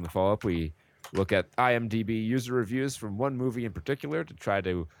week on the follow-up, we look at IMDb user reviews from one movie in particular to try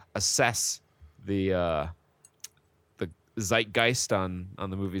to assess the zeitgeist on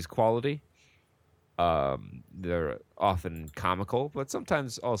the movie's quality. They're often comical, but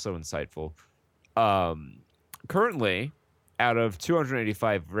sometimes also insightful. Currently, out of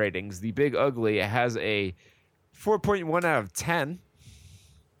 285 ratings, The Big Ugly has a 4.1 out of 10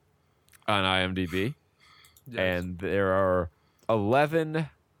 on IMDb. Yes. And there are 11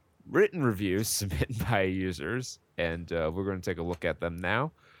 written reviews submitted by users, and we're going to take a look at them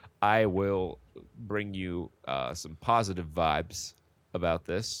now. I will bring you some positive vibes about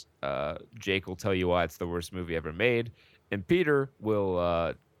this. Jake will tell you why it's the worst movie ever made, and Peter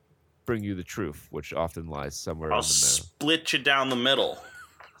will bring you the truth, which often lies somewhere I'll in the split you down the middle.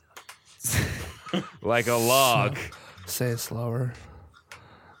 middle. Like a log. Say it slower.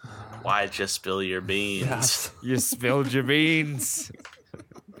 Why'd you spill your beans? Yes. You spilled your beans.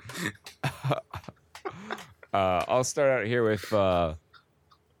 I'll start out here with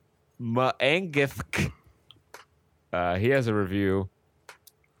Maangithk. He has a review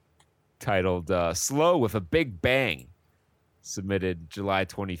titled Slow with a Big Bang, submitted July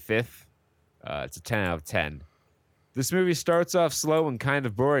 25th. It's a 10 out of 10. This movie starts off slow and kind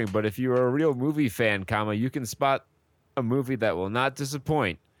of boring, but if you are a real movie fan, you can spot a movie that will not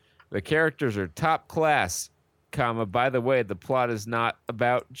disappoint. The characters are top class, by the way, the plot is not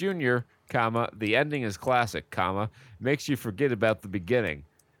about Junior, the ending is classic, makes you forget about the beginning.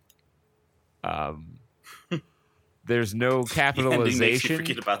 There's no The ending makes you capitalization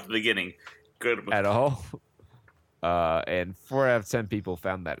forget about the beginning. Good. at all. And 4 out of 10 people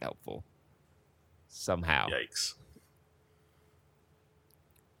found that helpful. Somehow. Yikes.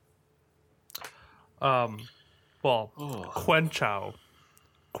 Well,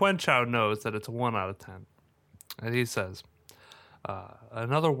 Quenchow knows that it's a 1 out of 10. And he says,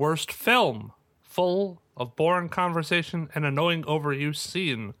 another worst film, full of boring conversation and annoying overuse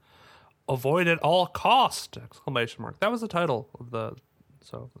scene. Avoid at all cost! ! That was the title of the.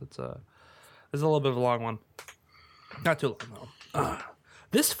 So it's a little bit of a long one. Not too long though.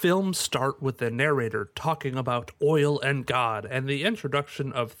 This film starts with the narrator talking about oil and God and the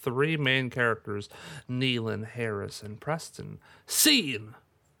introduction of 3 main characters, Nealon, Harris, and Preston. Scene!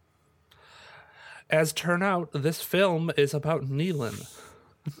 As turn out, this film is about Nealon.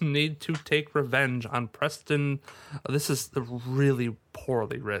 Need to take revenge on Preston. This is really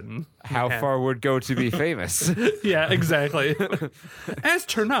poorly written. How far would go to be famous? Yeah, exactly. As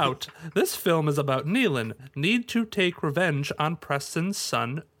turn out, this film is about Nealon. Need to take revenge on Preston's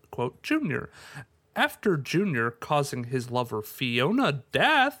son, quote, Junior. After Junior causing his lover Fiona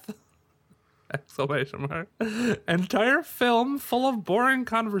death. ! Entire film full of boring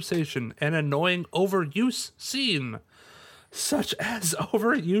conversation and annoying overuse scene. Such as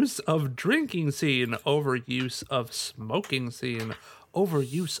overuse of drinking scene, overuse of smoking scene,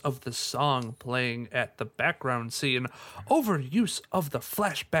 overuse of the song playing at the background scene, overuse of the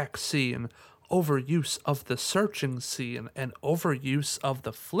flashback scene, overuse of the searching scene, and overuse of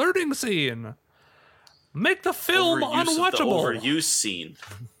the flirting scene. Make the film unwatchable. Of the overuse scene.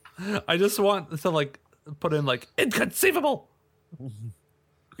 I just want to put in inconceivable.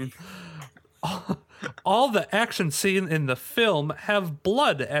 All the action scene in the film have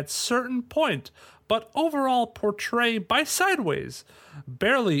blood at certain point, but overall portray by sideways.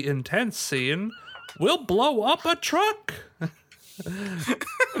 Barely intense scene will blow up a truck.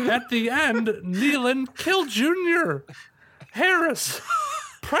 At the end, Nealon killed Junior. Harris,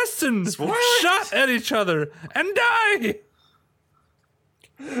 Preston shot at each other and die.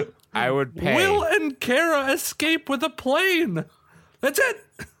 I would pay. Will and Kara escape with a plane. That's it.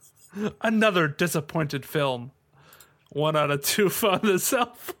 Another disappointed film. 1 out of 2 found this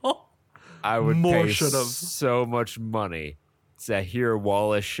helpful. I would More pay should've. so much money to hear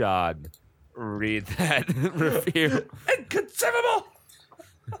Wallace Shawn read that review. Inconceivable.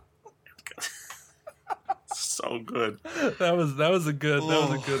 So good. That was a good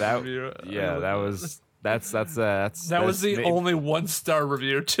review. Yeah, that was that's That was the only 1-star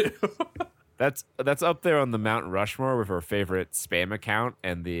review too. That's up there on the Mount Rushmore with our favorite spam account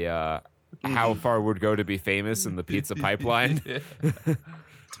and the how far would go to be famous in the pizza pipeline.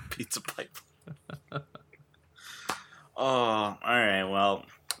 Pizza pipe. Oh, all right. Well,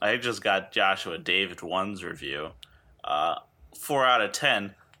 I just got Joshua David 1's review. 4 out of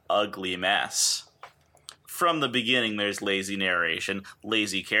 10, ugly mess. From the beginning, there's lazy narration,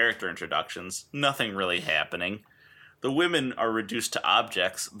 lazy character introductions, nothing really happening. The women are reduced to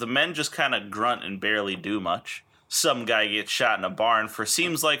objects. The men just kind of grunt and barely do much. Some guy gets shot in a barn for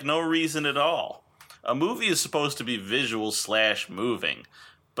seems like no reason at all. A movie is supposed to be visual/moving,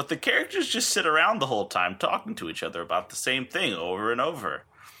 but the characters just sit around the whole time talking to each other about the same thing over and over.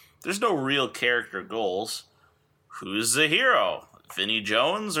 There's no real character goals. Who's the hero? Vinnie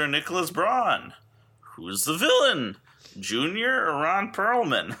Jones or Nicholas Braun? Who's the villain? Junior or Ron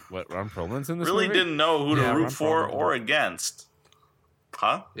Perlman? What, Ron Perlman's in this Really movie? didn't know who to Yeah, root Ron for Perlman. or against.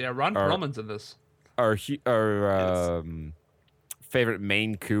 Huh? Yeah, Ron Perlman's in this. Our favorite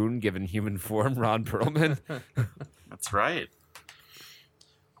Maine Coon given human form, Ron Perlman. That's right.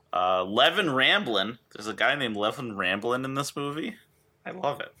 Levin Ramblin. There's a guy named Levin Ramblin in this movie. I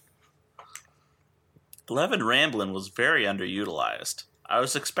love it. Levin Ramblin was very underutilized. I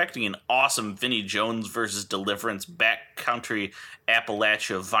was expecting an awesome Vinnie Jones versus Deliverance backcountry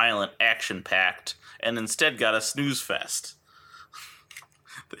Appalachia violent action-packed, and instead got a snooze fest.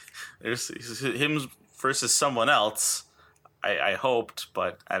 There's him versus someone else. I hoped,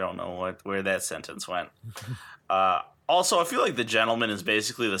 but I don't know where that sentence went. Also, I feel like The Gentleman is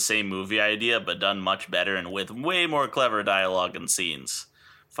basically the same movie idea, but done much better and with way more clever dialogue and scenes.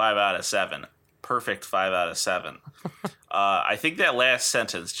 5 out of 7. Perfect 5 out of 7. I think that last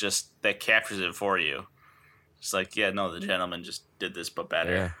sentence that captures it for you. It's like, yeah, no, The Gentleman just did this, but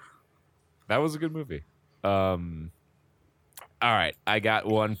better. Yeah. That was a good movie. All right, I got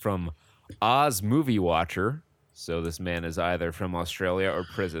one from Oz Movie Watcher. So this man is either from Australia or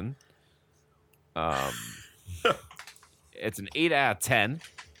prison. It's an 8 out of 10.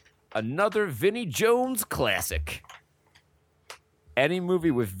 Another Vinnie Jones classic. Any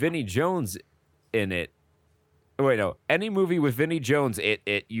movie with Vinnie Jones in it. Wait, no. Any movie with Vinnie Jones,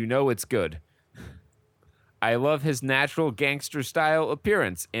 you know it's good. I love his natural gangster style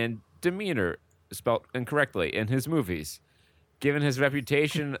appearance and demeanor, spelled incorrectly, in his movies. Given his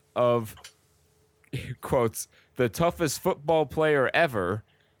reputation of, quotes, the toughest football player ever,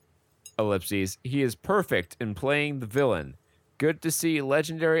 ellipses, he is perfect in playing the villain. Good to see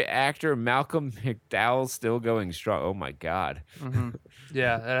legendary actor Malcolm McDowell still going strong. Oh my God. Mm-hmm.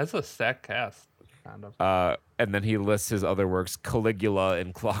 Yeah, that's a stacked cast, kind of. And then he lists his other works, Caligula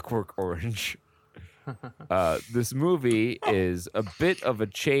and Clockwork Orange. This movie is a bit of a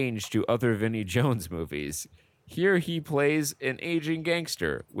change to other Vinnie Jones movies. Here he plays an aging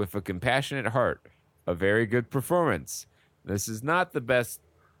gangster with a compassionate heart. A very good performance. This is not the best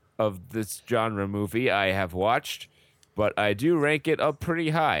of this genre movie I have watched, but I do rank it up pretty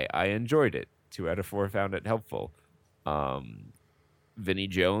high. I enjoyed it. 2 out of 4 found it helpful. Vinnie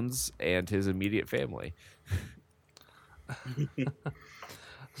Jones and his immediate family.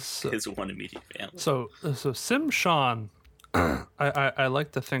 His one immediate family. So Sim Sean, I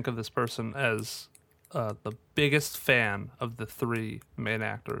like to think of this person as the biggest fan of the 3 main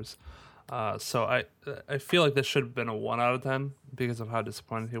actors. So I feel like this should have been a 1 out of 10 because of how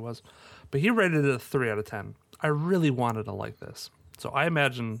disappointed he was. But he rated it a 3 out of 10. I really wanted to like this. So I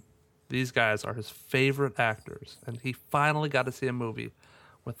imagine these guys are his favorite actors, and he finally got to see a movie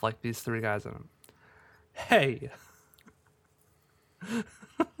with like these 3 guys in it. Hey.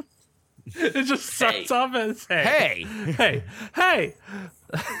 It just starts off as hey. Hey. Hey.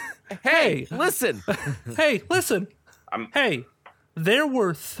 Hey. Listen. Hey, listen. Hey. There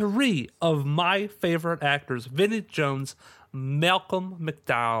were 3 of my favorite actors, Vinnie Jones, Malcolm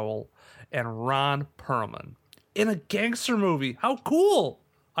McDowell, and Ron Perlman, in a gangster movie. How cool,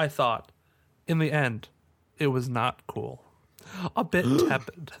 I thought. In the end, it was not cool. A bit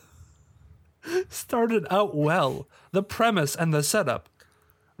tepid. Started out well, the premise and the setup.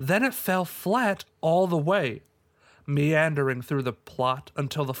 Then it fell flat all the way, meandering through the plot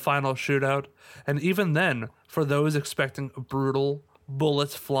until the final shootout, and even then, for those expecting brutal,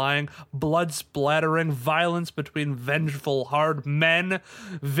 bullets flying, blood splattering, violence between vengeful, hard men,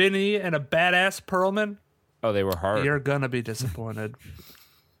 Vinny and a badass Perlman, Oh, they were hard. you're gonna be disappointed.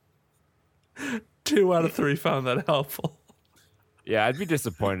 2 out of 3 found that helpful. Yeah, I'd be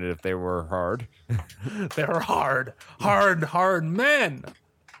disappointed if they were hard. They were hard men.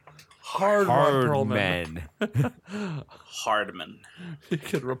 Hard men. Hardman. You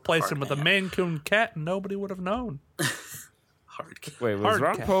could replace him with a Maine Coon cat and nobody would have known. Hard cat. Wait, was Hard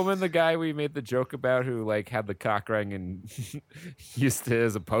Ron cat. Perlman the guy we made the joke about who like had the cock ring and used it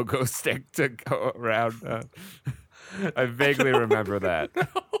as a pogo stick to go around? I vaguely remember that.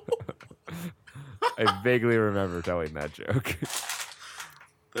 I vaguely remember telling that joke.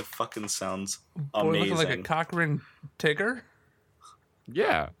 That fucking sounds Boy, amazing. looking like a cock ring tigger.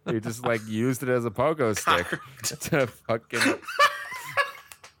 Yeah, he just like used it as a pogo stick to fucking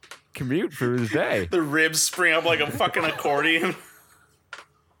commute through his day. The ribs spring up like a fucking accordion.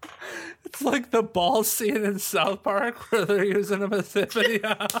 It's like the ball scene in South Park where they're using him as hippity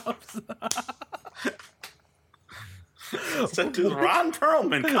hops. Said to Ron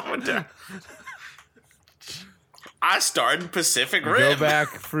Perlman coming down. I started Pacific Go Rim. back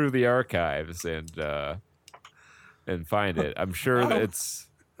through the archives and find it. I'm sure that it's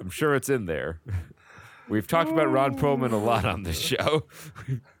in there. We've talked about Ron Perlman a lot on this show.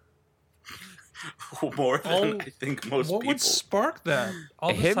 More than I think most What people. would spark that? I'll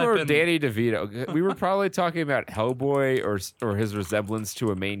just Him type or in- Danny DeVito. We were probably talking about Hellboy or his resemblance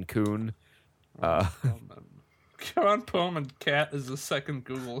to a Maine Coon. Ron Perlman cat is the second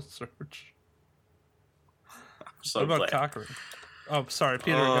Google search. So What about glad. cock ring? Oh, sorry,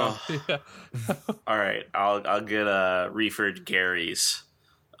 Peter. Oh. Go. Yeah. All right, I'll get Reeford Gary's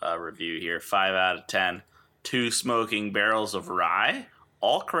review here. 5 out of 10. 2 smoking barrels of rye.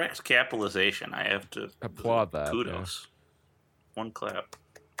 All correct capitalization. I have to Applaud that. Kudos. 1 clap.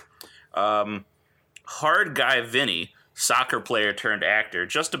 Hard guy Vinny soccer player turned actor,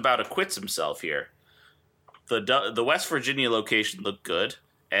 just about acquits himself here. The West Virginia location looked good,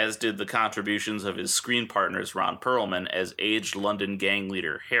 as did the contributions of his screen partners Ron Perlman as aged London gang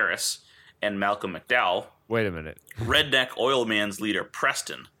leader Harris and Malcolm McDowell. Wait a minute. Redneck oil man's leader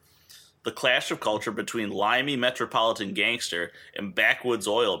Preston. The clash of culture between limey metropolitan gangster and backwoods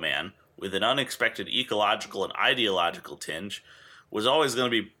oil man, with an unexpected ecological and ideological tinge, was always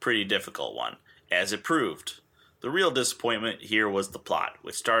going to be a pretty difficult one, as it proved. The real disappointment here was the plot,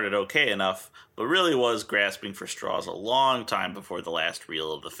 which started okay enough, but really was grasping for straws a long time before the last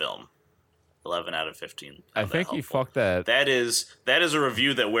reel of the film. 11 out of 15. I think you fucked that. That is a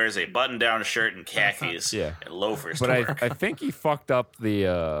review that wears a button-down shirt and khakis and loafers. But to work. I think he fucked up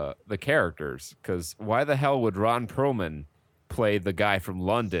the characters, because why the hell would Ron Perlman play the guy from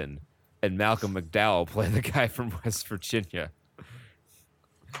London and Malcolm McDowell play the guy from West Virginia?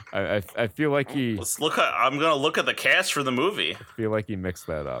 I feel like he. I'm gonna look at the cast for the movie. I feel like he mixed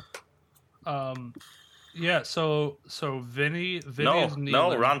that up. Yeah. So Vinny is Nealon.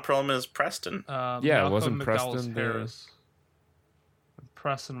 No. Ron Perlman is Preston. Malcolm wasn't McDowell's Preston the- Harris.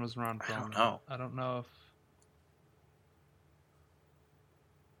 Preston was Ron Perlman. I don't know if.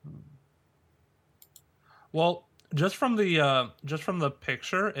 Well, just from the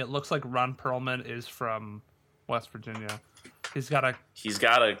picture, it looks like Ron Perlman is from West Virginia. He's got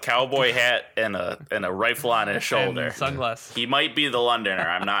a cowboy hat and a rifle on his shoulder. And sunglasses. He might be the Londoner.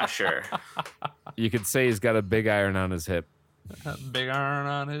 I'm not sure. You could say he's got a big iron on his hip. Big iron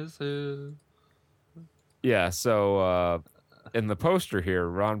on his head. Yeah, so in the poster here,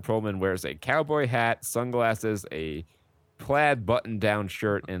 Ron Perlman wears a cowboy hat, sunglasses, a plaid button-down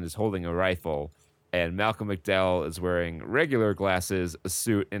shirt, and is holding a rifle. And Malcolm McDowell is wearing regular glasses, a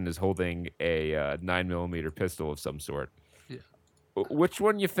suit, and is holding a 9mm pistol of some sort. Yeah. Which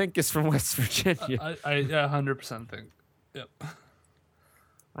one you think is from West Virginia? I 100% think. Yep.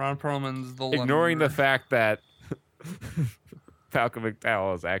 Ron Perlman's the Ignoring Londoner. the fact that Malcolm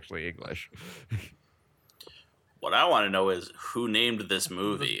McDowell is actually English. What I want to know is who named this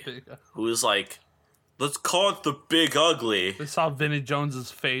movie. Big- Who's like, let's call it The Big Ugly. They saw Vinnie Jones's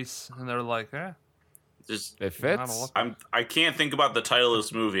face and they're like, Just It fits. I can't think about the title of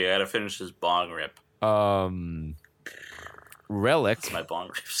this movie. I gotta finish this bong rip. Relic. It's my bong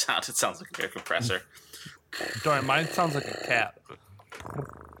rip sound. It sounds like a air compressor. Sorry, mine sounds like a cat.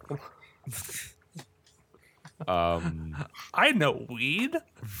 I know weed.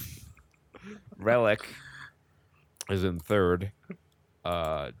 Relic is in third,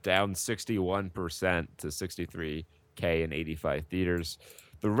 down 61% to 63K in 85 theaters.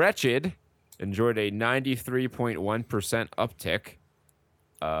 The Wretched enjoyed a 93.1% uptick.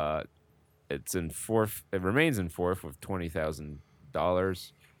 It's in fourth. It remains in fourth with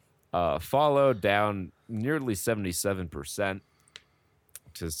 $20,000. Follow down nearly 77%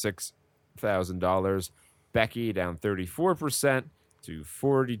 to $6,000. Becky down 34% to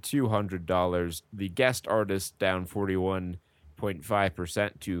 $4,200. The Guest Artist down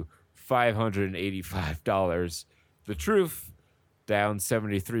 41.5% to $585. The Truth down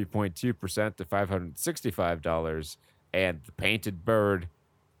 73.2% to $565. And The Painted Bird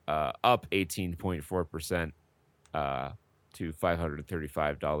up 18.4% to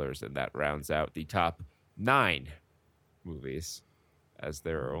 $535. And that rounds out the top 9 movies, as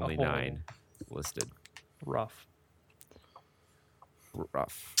there are only 9 listed. Rough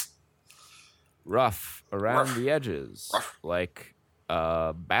around the edges. Like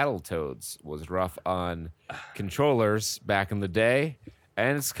Battletoads was rough on controllers back in the day,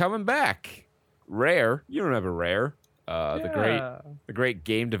 and it's coming back. Rare, you remember Rare, the great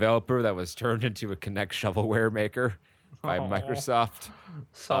game developer that was turned into a Kinect shovelware maker by Microsoft.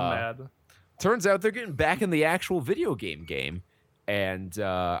 So mad. Turns out they're getting back in the actual video game and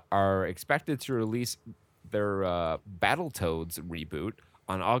are expected to release their Battletoads reboot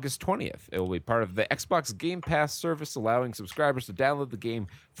on August 20th. It will be part of the Xbox Game Pass service, allowing subscribers to download the game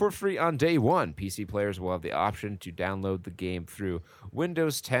for free on day one. PC players will have the option to download the game through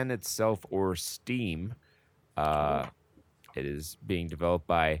Windows 10 itself or Steam. It is being developed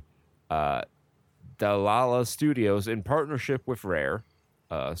by Dalala Studios in partnership with Rare.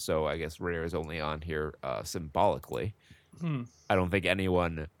 So I guess Rare is only on here symbolically. I don't think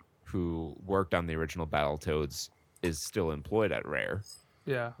anyone who worked on the original Battletoads is still employed at Rare.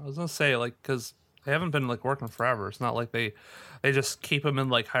 Yeah, I was gonna say, like, because they haven't been like working forever. It's not like they just keep them in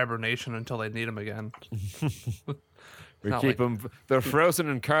like hibernation until they need them again. We keep them. They're frozen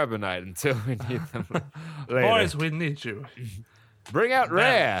in carbonite until we need them later. Boys, we need you. Bring out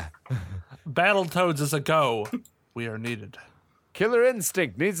Rare. Battletoads is a go. We are needed. Killer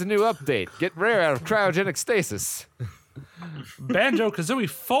Instinct needs a new update. Get Rare out of cryogenic stasis. Banjo-Kazooie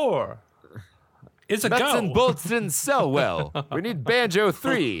 4 is a Nuts go. and bolts didn't sell well. We need Banjo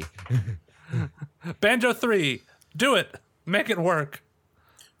 3. Banjo 3, do it. Make it work.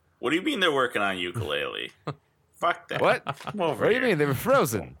 What do you mean they're working on ukulele? Fuck that. What? Come over What do here. you mean? They were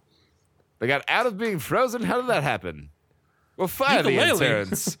frozen. They got out of being frozen? How did that happen? Well, fire the Ukulele.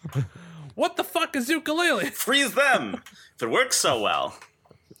 interns. What the fuck is ukulele? Freeze them if it works so well.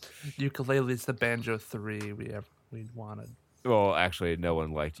 Ukulele's the Banjo 3 we wanted. Well, actually, no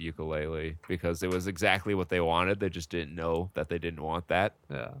one liked ukulele because it was exactly what they wanted. They just didn't know that they didn't want that.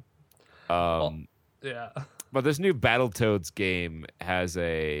 Yeah. Yeah. But this new Battletoads game has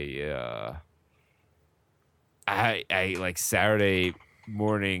a I like Saturday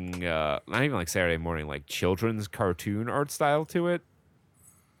morning, not even like Saturday morning, like children's cartoon art style to it.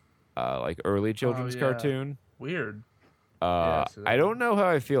 Like early children's yeah. cartoon. Weird. I see that. don't know how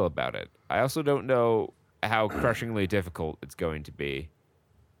I feel about it. I also don't know how crushingly difficult it's going to be.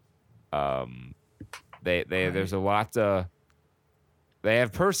 There's a lot. They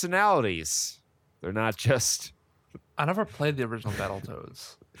have personalities. They're not just. I never played the original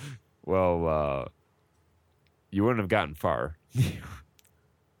Battletoads. Well, you wouldn't have gotten far.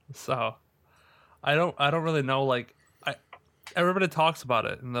 So I don't really know. Like, everybody talks about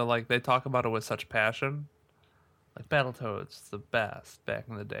it, and they talk about it with such passion. Like Battletoads, the best back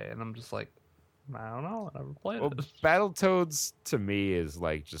in the day, and I'm just like, I don't know. I never played Well, it. Battletoads to me is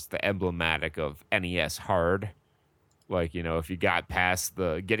like just the emblematic of NES hard. Like, you know, if you got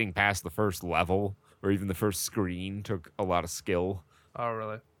getting past the first level or even the first screen took a lot of skill. Oh,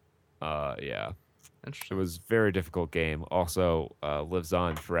 really? Yeah. It Interesting. was a very difficult game. Also, lives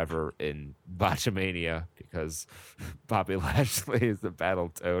on forever in Botchamania because Bobby Lashley is the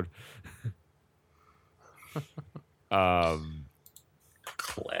Battletoad.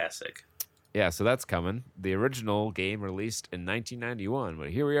 Classic. Yeah, so that's coming. The original game released in 1991, but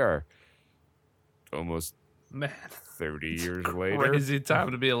here we are, almost Man, 30 years later. crazy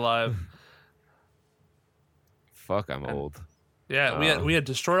time to be alive. Fuck, I'm old. Yeah, we had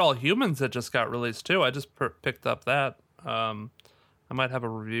Destroy All Humans that just got released too. I just picked up that. I might have a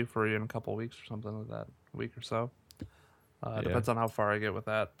review for you in a couple weeks or something like that, a week or so. Depends on how far I get with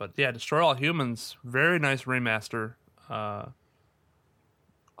that. But yeah, Destroy All Humans, very nice remaster. I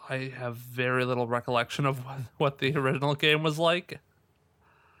have very little recollection of what the original game was like.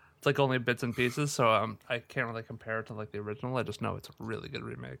 It's like only bits and pieces, so I can't really compare it to like the original. I just know it's a really good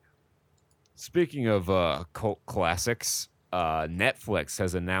remake. Speaking of cult classics, Netflix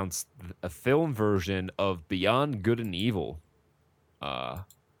has announced a film version of Beyond Good and Evil.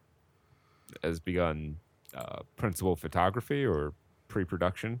 Has begun principal photography or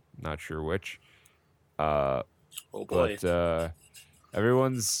pre-production, not sure which. Oh boy. But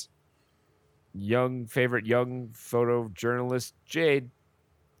everyone's favorite young photojournalist Jade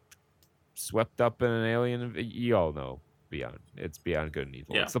swept up in an alien. You all know it's Beyond Good and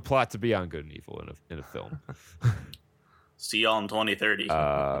Evil. Yeah. It's the plot to Beyond Good and Evil in a film. See y'all in 2030.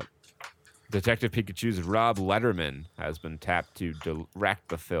 Detective Pikachu's Rob Letterman has been tapped to direct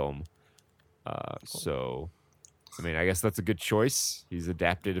the film. So, I mean, I guess that's a good choice. He's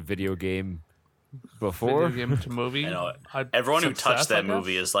adapted a video game before. Video game to movie. I know. Everyone who Success, touched that I guess?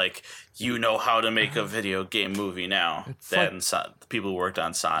 movie is like, you know how to make a video game movie now. It's That like- and the people who worked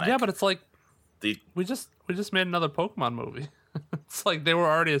on Sonic. Yeah, but it's like The- we just made another Pokemon movie. It's like they were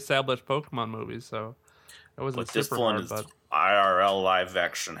already established Pokemon movies, so it wasn't but this super one hard. is But IRL live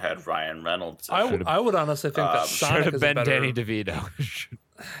action had Ryan Reynolds. in it. I would honestly think that Should Sonic have is been a better. Danny DeVito.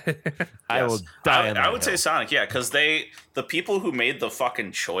 I will Yes. die on that I would say hill. Sonic, yeah, because the people who made the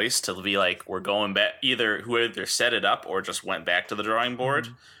fucking choice to be like, we're going back, who either set it up or just went back to the drawing board.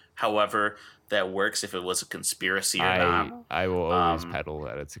 Mm-hmm. However, that works if it was a conspiracy or not. I will always Um, peddle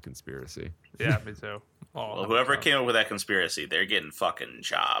that it's a conspiracy. Yeah, me too. Oh, Well, whoever came up with that conspiracy, they're getting fucking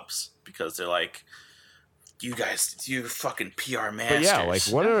jobs because they're like, you guys, you fucking PR masters. But yeah, like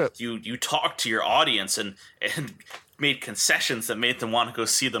what are you talked to your audience and made concessions that made them want to go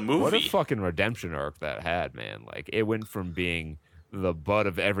see the movie. what a fucking redemption arc that had, man. Like it went from being the butt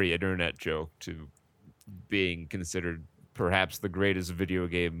of every internet joke to being considered perhaps the greatest video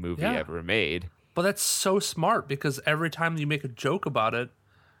game movie Yeah. ever made. But that's so smart because every time you make a joke about it,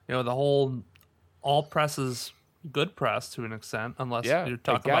 you know, the whole all press is good press to an extent, unless Yeah, you're it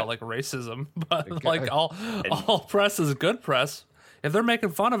talking got- about like racism. But got- like all press is good press. If they're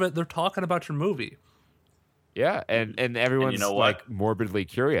making fun of it, they're talking about your movie. Yeah, and everyone's know like what? morbidly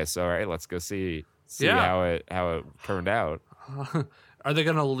curious. All right, let's go see Yeah. how it turned out. Are they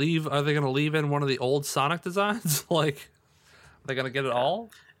gonna leave? Are they gonna leave in one of the old Sonic designs? Like, are they gonna get it all?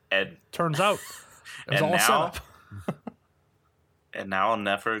 And Turns out it was And all set now- up. And now I'll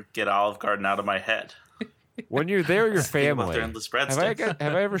never get Olive Garden out of my head. When you're there, your Think about family. their endless breadsticks.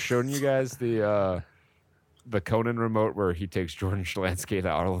 Have I ever shown you guys the Conan remote where he takes Jordan Schlansky to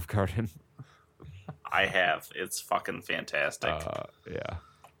Olive Garden? I have. It's fucking fantastic. Yeah.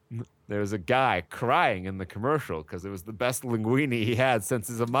 There was a guy crying in the commercial because it was the best linguine he had since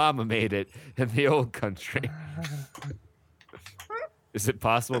his mama made it in the old country. Is it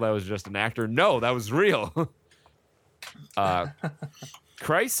possible that was just an actor? No, that was real.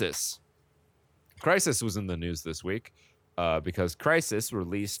 Crisis. Crisis was in the news this week because Crisis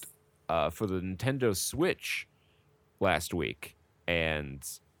released for the Nintendo Switch last week. And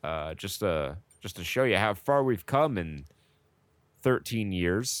just to show you how far we've come in 13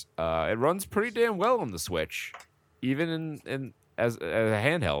 years, it runs pretty damn well on the Switch, even in as a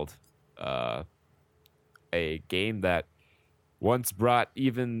handheld. A game that once brought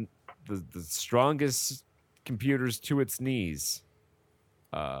even the strongest computers to its knees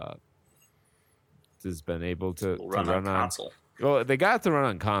has been able to run on console. Well, they got it to run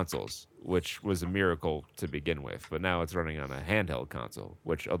on consoles, which was a miracle to begin with, but now it's running on a handheld console,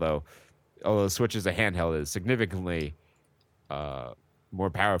 which although the Switch is a handheld, is significantly more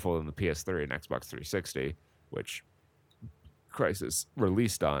powerful than the PS3 and Xbox 360, which Crysis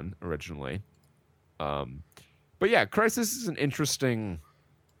released on originally. But yeah, Crysis is an interesting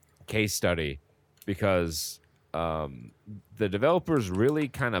case study because the developers really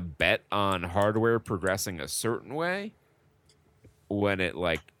kind of bet on hardware progressing a certain way when it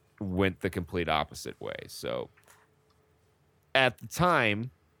went the complete opposite way. So at the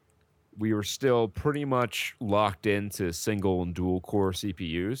time, we were still pretty much locked into single and dual core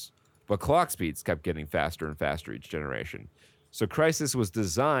CPUs, but clock speeds kept getting faster and faster each generation. So Crysis was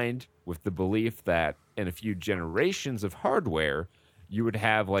designed with the belief that in a few generations of hardware, you would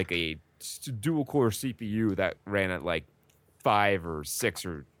have like a dual core CPU that ran at like 5 or 6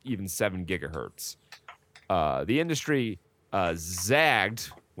 or even 7 gigahertz. The industry zagged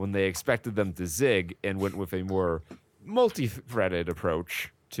when they expected them to zig and went with a more multi-threaded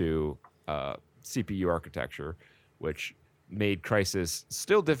approach to CPU architecture, which made Crysis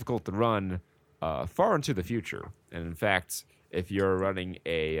still difficult to run far into the future. And in fact, if you're running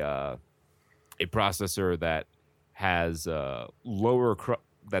a processor that has lower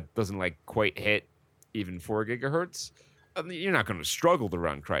that doesn't like quite hit even 4 gigahertz, I mean, you're not going to struggle to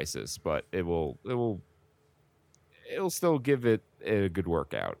run Crysis, but it'll still give it a good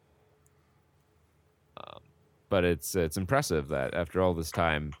workout. But it's impressive that after all this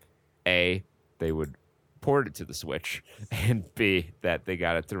time, A, they would port it to the Switch, and B, that they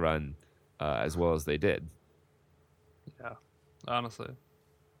got it to run as well as they did. Yeah, honestly.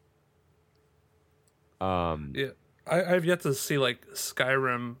 Yeah. I've yet to see like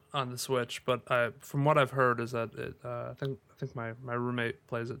Skyrim on the Switch, but from what I've heard is that it, I think my roommate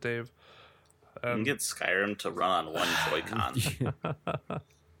plays it, Dave. You can get Skyrim to run on one Joy-Con.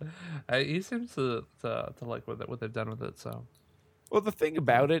 He seems to like what they've done with it. So, well, the thing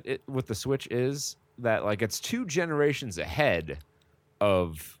about it with the Switch is that like it's 2 generations ahead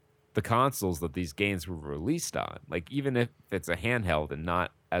of the consoles that these games were released on. Like even if it's a handheld and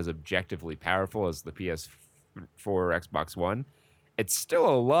not as objectively powerful as the PS4 or Xbox One, it's still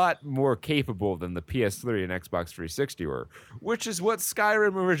a lot more capable than the PS3 and Xbox 360 were, which is what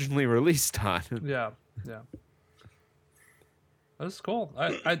Skyrim originally released on. Yeah. That's cool.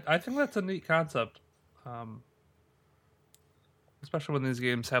 I think that's a neat concept, especially when these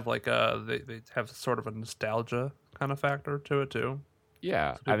games have like they have sort of a nostalgia kind of factor to it too.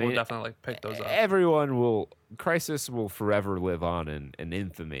 Yeah, so people will definitely like pick those up. Crysis will forever live on in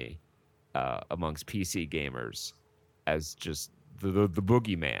infamy amongst PC gamers as just the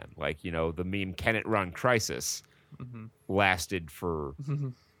boogeyman. Like, you know, the meme "Can it run Crysis?" lasted for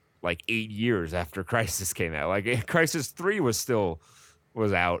like 8 years after Crysis came out. Like Crysis 3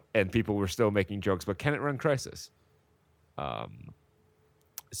 was out and people were still making jokes, but can it run Crysis?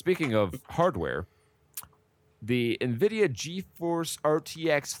 Speaking of hardware, the NVIDIA GeForce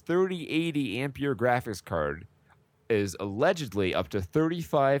RTX 3080 Ampere graphics card is allegedly up to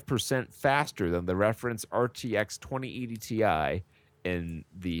 35% faster than the reference RTX 2080 Ti in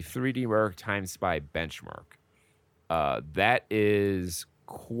the 3D Mark Time Spy benchmark. That is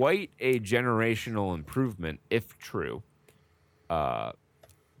quite a generational improvement, if true.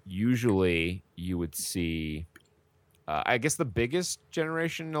 Usually, you would see, I guess the biggest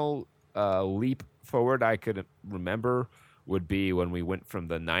generational leap forward I could remember would be when we went from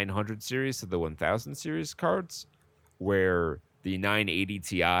the 900 series to the 1000 series cards, where the 980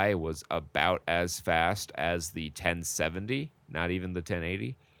 Ti was about as fast as the 1070, not even the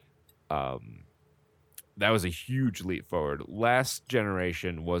 1080. that was a huge leap forward. Last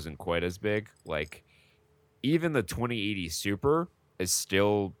generation wasn't quite as big. Like, even the 2080 Super is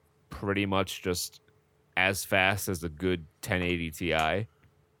still pretty much just as fast as a good 1080 Ti.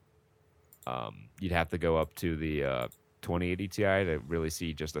 You'd have to go up to the 2080 Ti to really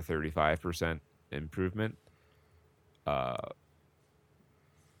see just a 35% improvement. But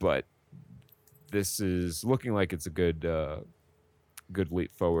this is looking like it's a good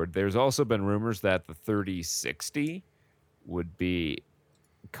leap forward. There's also been rumors that the 3060 would be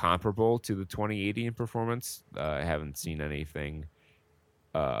comparable to the 2080 in performance. I haven't seen anything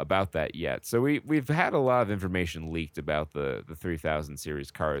about that yet. So we've had a lot of information leaked about the 3000 series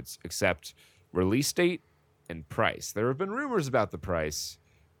cards, except release date and price. There have been rumors about the price,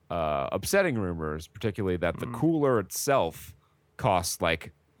 upsetting rumors, particularly that the cooler itself costs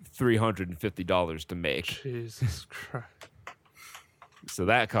like $350 to make. Jesus Christ. So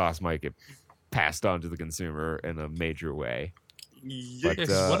that cost might get passed on to the consumer in a major way. But,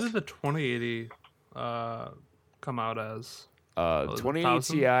 What did the 2080 come out as? 2080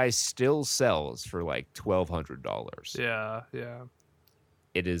 Ti still sells for like $1,200. Yeah.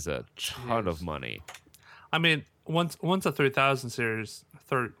 It is a ton of money. I mean, once a 3000 series,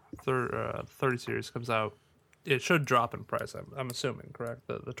 30 series comes out, it should drop in price. I'm assuming, correct?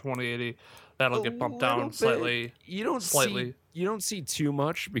 The 2080 that'll get bumped down slightly. You don't see too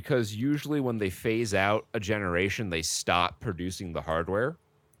much, because usually when they phase out a generation, they stop producing the hardware.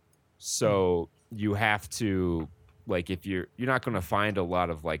 So you have to, like, if you're not going to find a lot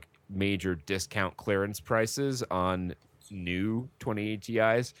of like major discount clearance prices on new 2080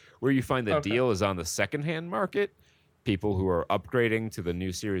 Ti's. Where you find the deal is on the secondhand market. People who are upgrading to the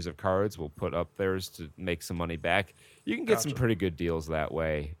new series of cards will put up theirs to make some money back. You can get some pretty good deals that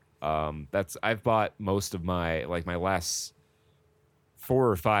way. I've bought most of my last 4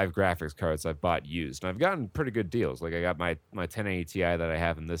 or 5 graphics cards I've bought used, and I've gotten pretty good deals. Like, I got my 1080 Ti that I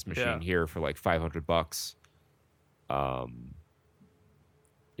have in this machine here for like $500.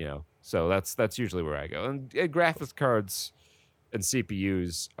 So that's usually where I go. And graphics cards and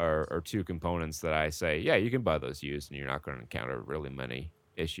CPUs are two components that I say, yeah, you can buy those used, and you're not going to encounter really many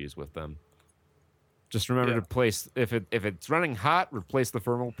issues with them. Just remember to place, if it's running hot, replace the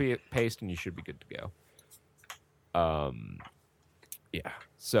thermal paste, and you should be good to go.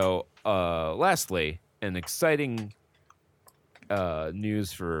 So, lastly, an exciting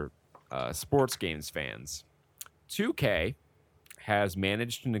news for sports games fans. 2K has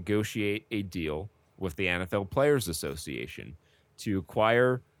managed to negotiate a deal with the NFL Players Association to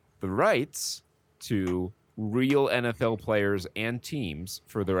acquire the rights to real NFL players and teams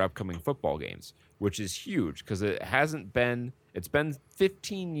for their upcoming football games, which is huge because it's been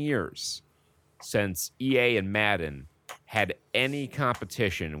 15 years since EA and Madden had any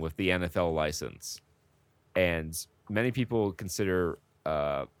competition with the NFL license. And many people consider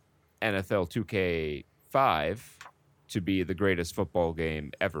NFL 2K5 to be the greatest football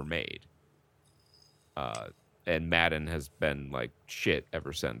game ever made. And Madden has been like shit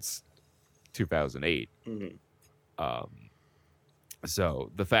ever since 2008.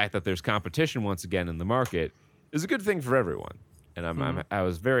 So the fact that there's competition once again in the market is a good thing for everyone. And I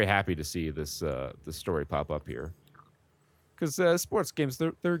was very happy to see this story pop up here. Because sports games,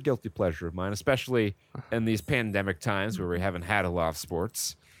 they're a guilty pleasure of mine, especially in these pandemic times where we haven't had a lot of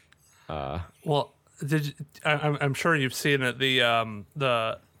sports. Well, I'm sure you've seen it.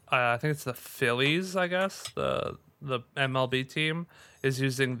 I think it's the Phillies, I guess. The MLB team is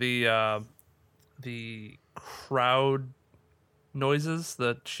using the crowd noises,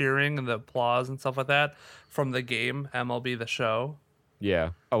 the cheering and the applause and stuff like that from the game MLB The Show.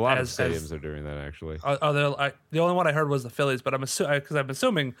 Yeah, a lot of stadiums are doing that, actually. The only one I heard was the Phillies, but I'm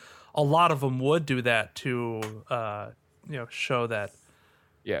assuming a lot of them would do that to show that.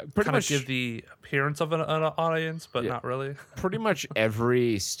 Yeah, pretty much give the appearance of an audience, but not really. Pretty much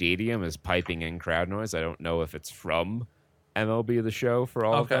every stadium is piping in crowd noise. I don't know if it's from MLB The Show for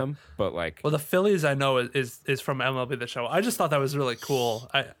all of them, but the Phillies I know is from MLB The Show. I just thought that was really cool.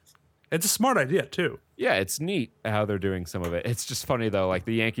 It's a smart idea too. Yeah, it's neat how they're doing some of it. It's just funny though. Like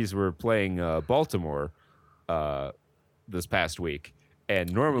the Yankees were playing Baltimore this past week,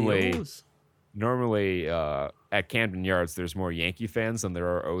 and normally at Camden Yards, there's more Yankee fans than there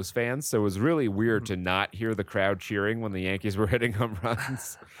are O's fans. So it was really weird to not hear the crowd cheering when the Yankees were hitting home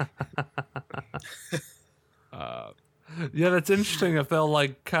runs. Yeah, that's interesting. If they'll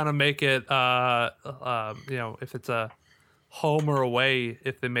kind of make it, if it's a home or away,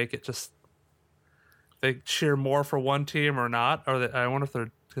 if they make it just they cheer more for one team or not, or I wonder if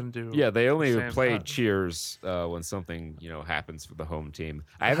they're gonna do. Yeah, they only same play time. cheers when something happens for the home team.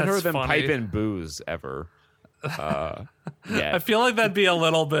 I haven't That's heard them funny. pipe in booze ever. I Yeah, feel like that'd be a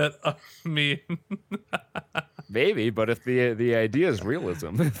little bit mean. maybe, but if the idea is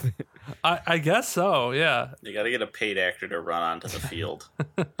realism, I guess so. Yeah. You got to get a paid actor to run onto the field,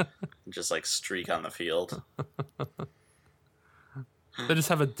 just like streak on the field. They just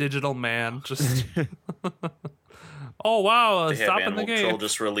have a digital man just. Oh wow! They have Stopping Animal the Control game.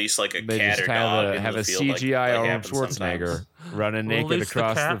 just release like a they cat just or dog into have the a field, CGI like Arnold happens Schwarzenegger sometimes. running naked Release the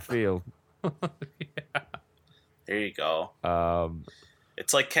across the cat. field. There you go. Um,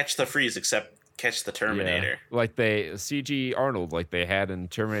 It's like Catch the Freeze, except Catch the Terminator. Yeah. Like they CG Arnold, like they had in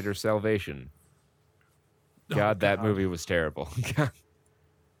Terminator Salvation. God, that movie was terrible.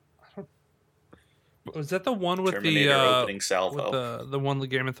 Was that the one with Terminator the opening salvo. with the one the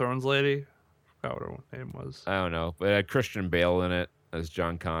Game of Thrones lady? I forgot what her name was. I don't know, but it had Christian Bale in it as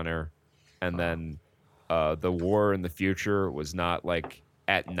John Connor, and then the war in the future was not like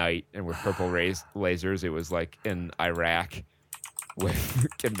at night and with purple lasers. It was like in Iraq with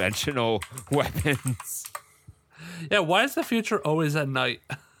conventional weapons. Yeah, why is the future always at night?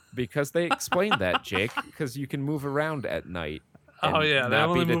 Because they explained that, Jake. Because you can move around at night. And Oh, yeah, they not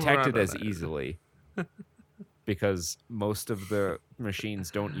be only move detected around as at night. easily. Because most of the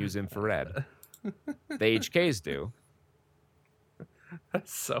machines don't use infrared. The HKs do.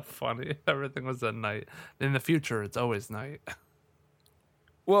 That's so funny. Everything was at night. In the future, it's always night.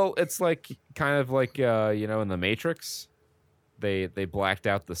 Well, it's like kind of like in the Matrix, they blacked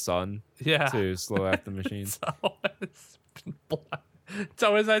out the sun Yeah. to slow out the machines. It's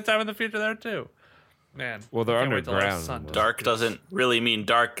always nighttime in the future there too. Man. Well, they're can't wait till our underground. sun does. Dark doesn't really mean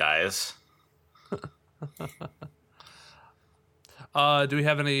dark, guys. Do we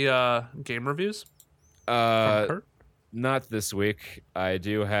have any game reviews? from Kurt? Not this week. I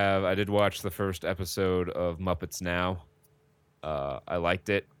did watch the first episode of Muppets Now. I liked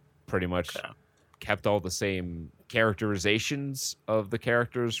it. Pretty much Okay. kept all the same characterizations of the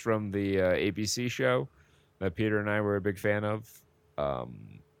characters from the ABC show that Peter and I were a big fan of.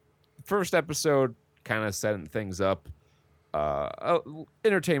 First episode kind of setting things up.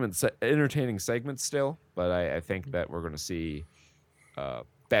 Entertaining segments still, but I think that we're going to see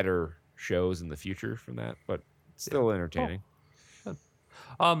better shows in the future from that. But still entertaining. If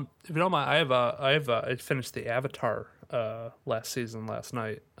you don't mind, I finished the Avatar last season last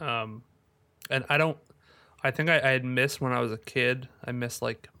night. And I think I had missed when I was a kid. I missed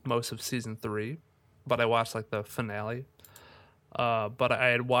like most of season 3, but I watched like the finale. But I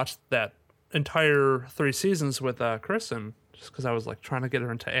had watched that entire 3 seasons with Kristen just because I was like trying to get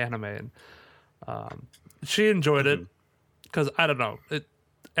her into anime, and she enjoyed it because I don't know.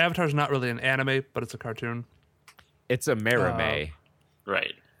 Avatar's not really an anime, but it's a cartoon. It's a merime.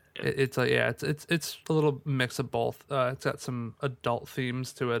 Right. It's a little mix of both. It's got some adult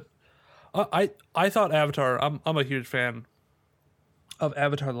themes to it. I thought Avatar. I'm a huge fan of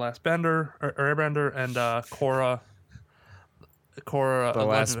Avatar: The Last Bender or Airbender and Korra. The Legend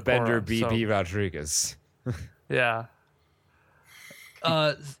Last of Bender, Korra. B.B. Rodriguez. Yeah.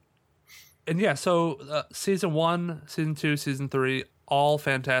 And yeah, so season 1, season 2, season 3, all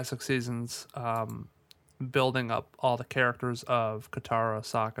fantastic seasons. Building up all the characters of Katara,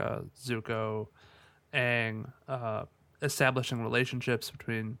 Sokka, Zuko, Aang, establishing relationships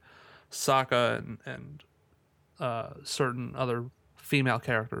between Sokka and certain other female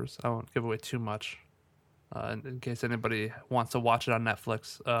characters. I won't give away too much in case anybody wants to watch it on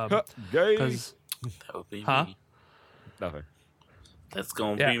Netflix. Gay. 'Cause- That would be Huh? me. Nothing. That's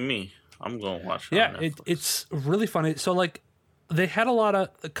going to Yeah. be me. I'm going to watch it yeah, on Netflix. it's really funny. So like, they had a lot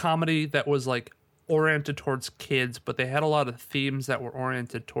of comedy that was like oriented towards kids, but they had a lot of themes that were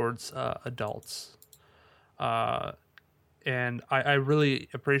oriented towards adults. And I really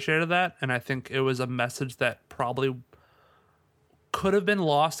appreciated that, and I think it was a message that probably could have been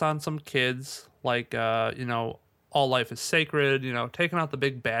lost on some kids, like all life is sacred, taking out the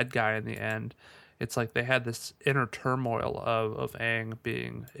big bad guy in the end. It's like they had this inner turmoil of Aang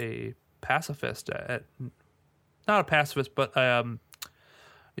being a pacifist, not a pacifist, but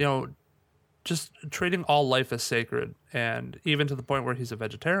just treating all life as sacred, and even to the point where he's a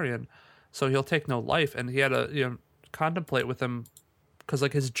vegetarian, so he'll take no life. And he had to contemplate with him, because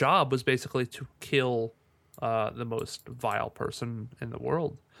like his job was basically to kill the most vile person in the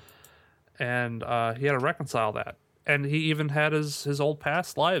world, and he had to reconcile that. And he even had his old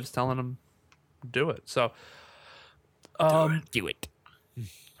past lives telling him do it. So Do it.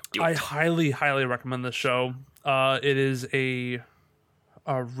 I highly recommend this show. It is a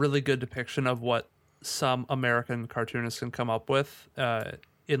really good depiction of what some American cartoonists can come up with.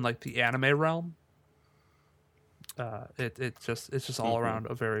 in like the anime realm. It's just all around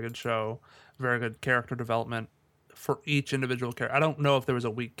a very good show, very good character development for each individual character. I don't know if there was a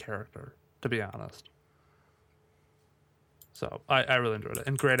weak character, to be honest. So I really enjoyed it,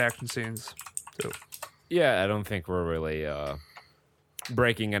 and great action scenes too. Yeah, I don't think we're really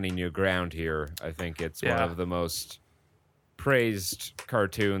breaking any new ground here. I think it's one of the most praised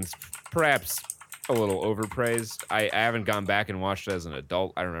cartoons, perhaps a little overpraised. I haven't gone back and watched it as an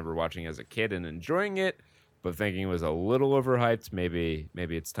adult. I remember watching it as a kid and enjoying it, but thinking it was a little overhyped. Maybe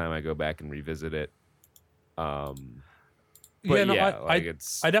it's time I go back and revisit it. I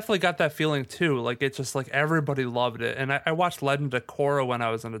definitely got that feeling too. Like, it's just like everybody loved it, and I watched Legend of Korra when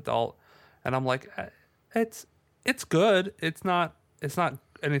I was an adult, and I'm like, it's good. It's not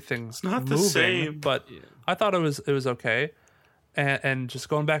anything. It's not the moving, same, but I thought it was okay. And just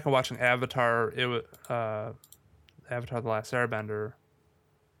going back and watching Avatar, Avatar: The Last Airbender,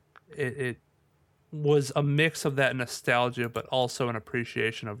 it was a mix of that nostalgia, but also an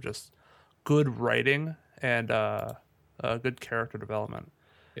appreciation of just good writing and good character development.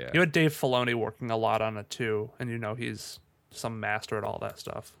 Yeah. You had Dave Filoni working a lot on it too, and he's some master at all that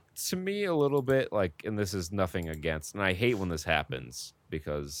stuff. To me, a little bit like, and this is nothing against, and I hate when this happens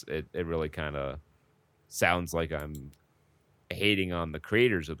because it really kind of sounds like I'm hating on the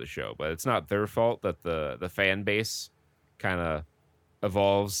creators of the show, but it's not their fault that the fan base kind of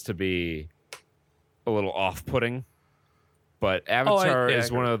evolves to be a little off-putting. But Avatar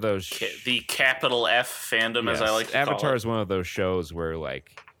is one of those the capital F fandom, as I like to call it. Avatar is one of those shows where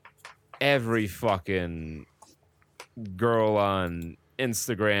like every fucking girl on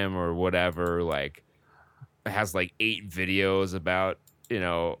Instagram or whatever like has like 8 videos about,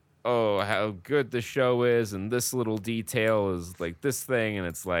 how good the show is, and this little detail is like this thing, and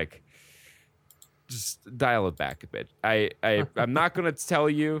it's like, just dial it back a bit. I'm not gonna tell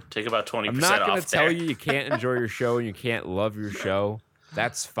you. Take about 20% off. I'm not gonna tell you can't enjoy your show and you can't love your show.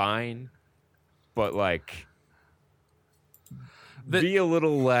 That's fine, but like, be a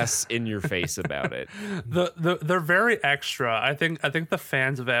little less in your face about it. They're very extra. I think the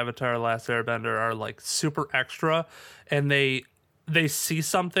fans of Avatar: Last Airbender are like super extra, and they see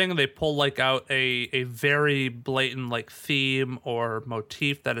something, they pull like out a very blatant like theme or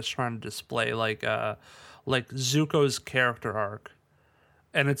motif that is trying to display, like Zuko's character arc.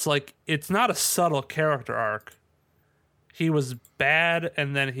 And it's like, it's not a subtle character arc. He was bad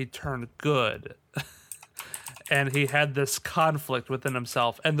and then he turned good. And he had this conflict within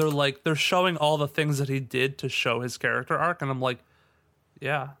himself, and they're showing all the things that he did to show his character arc, and I'm like,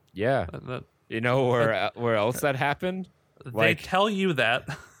 yeah. You know where else that happened? They tell you that.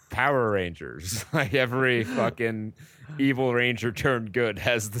 Power Rangers. Like, every fucking evil ranger turned good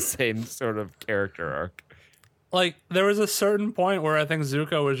has the same sort of character arc. Like, there was a certain point where I think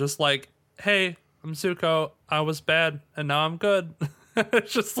Zuko was just like, hey, I'm Zuko, I was bad, and now I'm good.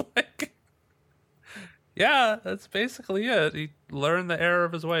 It's just like, yeah, that's basically it. He learned the error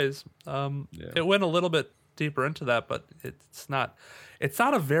of his ways. It went a little bit deeper into that, but it's not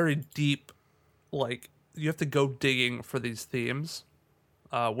a very deep, like, you have to go digging for these themes,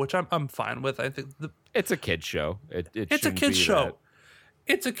 which I'm fine with. I think it's a kid's show. It's a kid's show.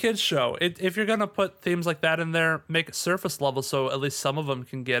 It's a kid's show. If you're gonna put themes like that in there, make it surface level so at least some of them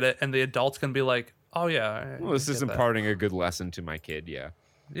can get it, and the adults can be like, "Oh yeah, well, this is imparting a good lesson to my kid."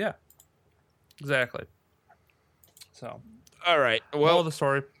 Yeah, exactly. So, all right. Well, the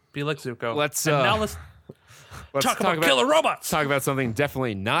story: be like Zuko. Let's talk about killer robots. Talk about something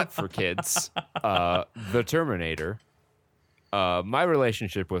definitely not for kids. The Terminator. My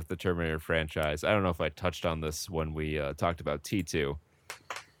relationship with the Terminator franchise, I don't know if I touched on this when we talked about T2,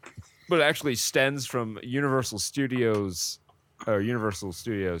 but it actually stems from Universal Studios,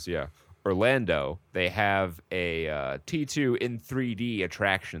 Orlando. They have a T2 in 3D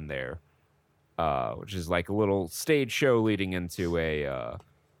attraction there, which is like a little stage show leading into a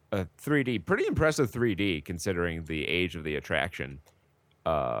 3D, pretty impressive 3D considering the age of the attraction,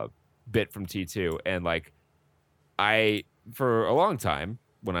 bit from T2. And like, I, for a long time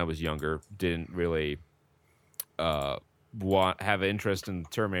when I was younger, didn't really have interest in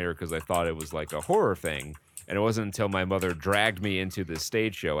Terminator because I thought it was like a horror thing. And it wasn't until my mother dragged me into this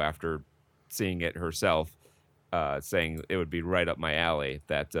stage show after seeing it herself, saying it would be right up my alley,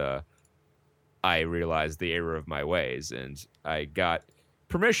 that I realized the error of my ways. And I got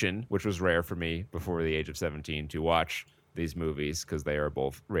permission, which was rare for me before the age of 17, to watch these movies because they are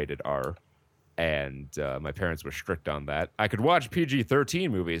both rated R. And my parents were strict on that. I could watch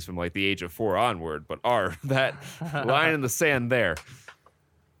PG-13 movies from like the age of 4 onward, but R, that line in the sand there.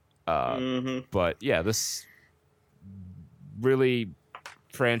 But yeah, this really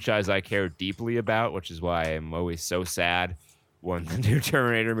franchise I care deeply about, which is why I'm always so sad when the new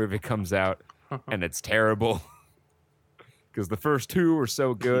Terminator movie comes out and it's terrible. Because the first two were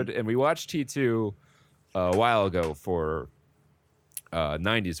so good, and we watched T2 a while ago for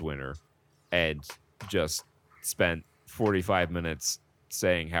 90s winter, and just spent 45 minutes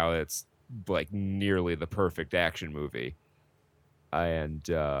saying how it's like nearly the perfect action movie. And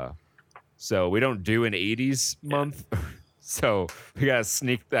so we don't do an 80s month. So we got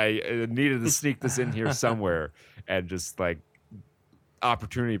to I needed to sneak this in here somewhere, and just like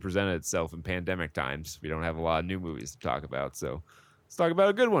opportunity presented itself in pandemic times. We don't have a lot of new movies to talk about, so let's talk about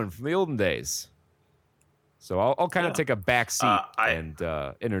a good one from the olden days. So I'll kind of take a back seat and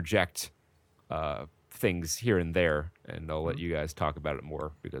interject things here and there, and I'll let you guys talk about it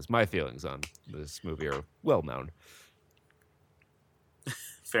more, because my feelings on this movie are well known.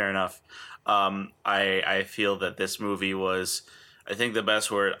 Fair enough. I feel that this movie was, I think the best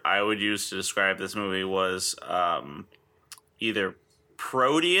word I would use to describe this movie was either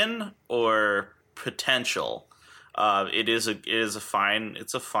protean or potential. It's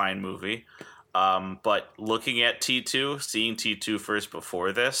a fine movie. But looking at T2, seeing T2 first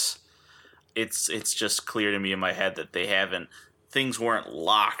before this, it's just clear to me in my head that things weren't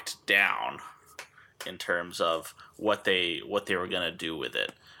locked down in terms of what they were gonna do with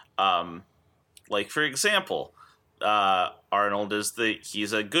it. Like for example, Arnold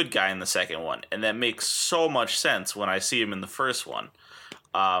he's a good guy in the second one, and that makes so much sense when I see him in the first one.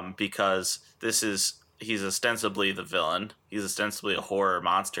 Because he's ostensibly the villain. He's ostensibly a horror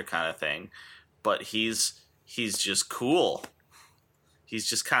monster kind of thing, but he's just cool. He's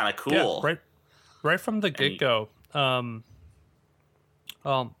just kind of cool. Yeah, right from the get-go.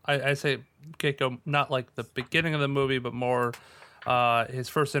 I say get-go, not like the beginning of the movie, but more his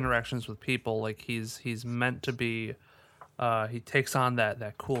first interactions with people. Like he's meant to be. He takes on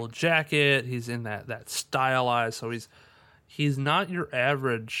that cool jacket. He's in that stylized. So he's not your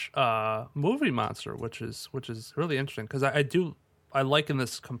average movie monster, which is really interesting, because I liken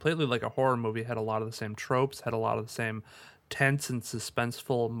this completely like a horror movie. It had a lot of the same tropes, had a lot of the same tense and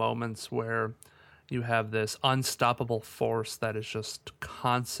suspenseful moments where you have this unstoppable force that is just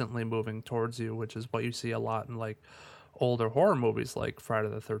constantly moving towards you, which is what you see a lot in like older horror movies like Friday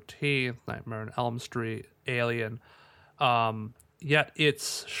the 13th, Nightmare on Elm Street, Alien. Yet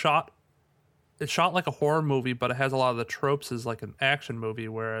it's shot like a horror movie, but it has a lot of the tropes as like an action movie,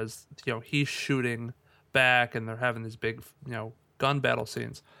 whereas, he's shooting back and they're having these big, gun battle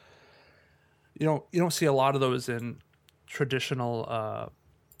scenes. You don't see a lot of those in traditional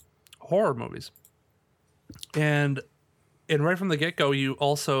horror movies. And right from the get-go, you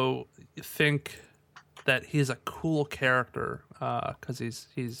also think that he's a cool character, because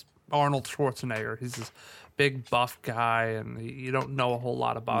he's Arnold Schwarzenegger. He's this big buff guy, and you don't know a whole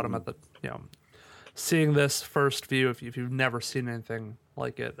lot about him at the, seeing this first view, if you've never seen anything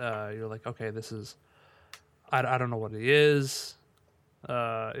like it, you're like, okay, this is, I don't know what he is.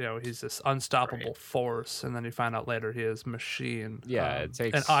 He's this unstoppable force, and then you find out later he is machine. Yeah, it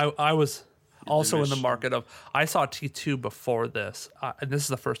takes. And I was also in the market of, I saw T2 before this, and this is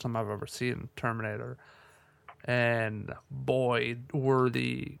the first time I've ever seen Terminator, and boy, were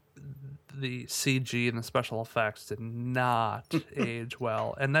the CG and the special effects did not age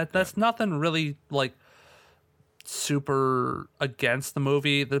well, and that's nothing really like super against the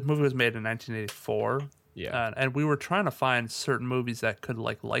movie. The movie was made in 1984. Yeah, and we were trying to find certain movies that could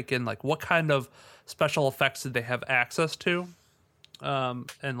liken what kind of special effects did they have access to,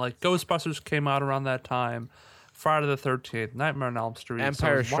 and like Ghostbusters came out around that time, Friday the 13th, Nightmare on Elm Street,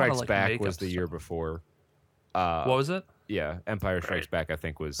 Empire Strikes Back was the year before. What was it? Yeah, Empire Strikes Back, I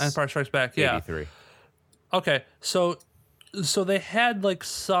think, was Empire Strikes Back. Yeah, 83. Okay, so they had like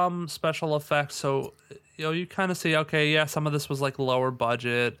some special effects. So you kind of see, okay, yeah, some of this was like lower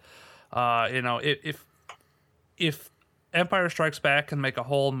budget. If Empire Strikes Back can make a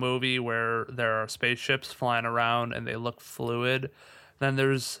whole movie where there are spaceships flying around and they look fluid, then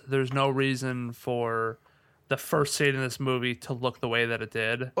there's no reason for the first scene in this movie to look the way that it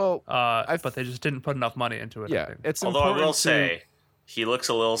did. Well, but they just didn't put enough money into it. Yeah, I think. it's although I will say he looks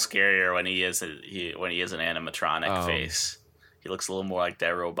a little scarier when he is an animatronic face. He looks a little more like that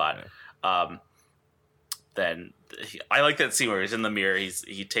robot. Then I like that scene where he's in the mirror.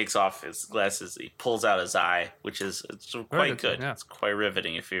 He takes off his glasses. He pulls out his eye, which is quite good. Yeah. It's quite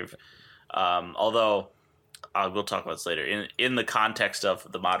riveting. If you've, although we'll talk about this later. In the context of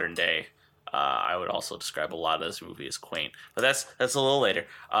the modern day, I would also describe a lot of this movie as quaint. But that's a little later.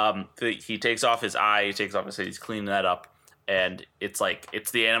 He takes off his eye. He takes off his head. He's cleaning that up. and it's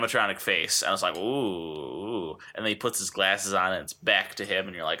the animatronic face. And I was like, ooh. And then he puts his glasses on and it's back to him,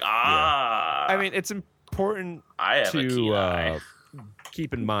 and you're like, ah. I mean, it's important I have a keen eye.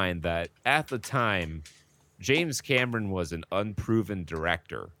 keep in mind that at the time, James Cameron was an unproven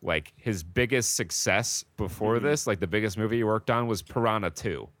director. Like, his biggest success before this, like the biggest movie he worked on, was Piranha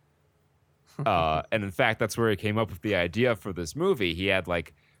 2. And in fact, that's where he came up with the idea for this movie. He had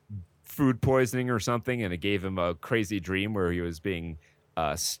like food poisoning or something, and it gave him a crazy dream where he was being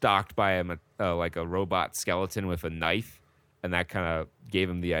stalked by like a robot skeleton with a knife, and that kind of gave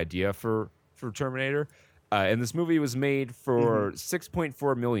him the idea for Terminator. And this movie was made for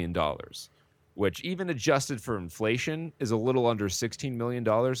 $6.4 million, which even adjusted for inflation is a little under $16 million in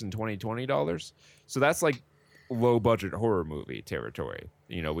 2020 dollars. So that's like low budget horror movie territory.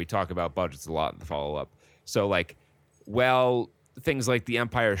 You know, we talk about budgets a lot in the follow up. So like, well, things like The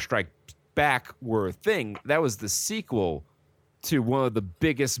Empire Strikes Back were a thing. That was the sequel to one of the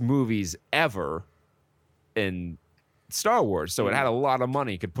biggest movies ever in Star Wars. So it had a lot of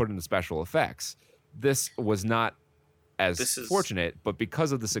money could put into special effects. This was not as fortunate, but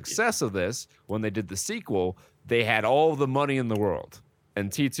because of the success of this, when they did the sequel, they had all the money in the world. And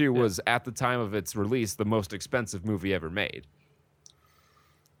T2 was, at the time of its release, the most expensive movie ever made.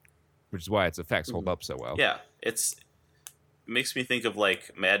 Which is why its effects hold up so well. Yeah, it makes me think of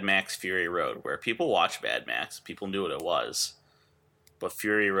like Mad Max Fury Road, where people watched Mad Max, people knew what it was. But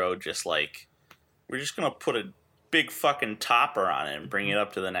Fury Road just like, we're just going to put a big fucking topper on it and bring it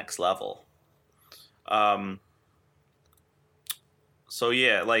up to the next level. So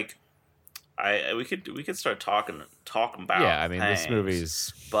yeah, like we could start talking about I mean, things, this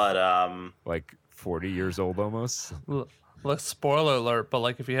movie's like 40 years old almost. Look, spoiler alert, but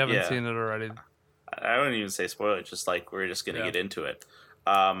like if you haven't seen it already, I wouldn't even say spoiler. Just like we're just gonna get into it.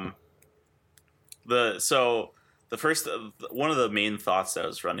 The first one of the main thoughts that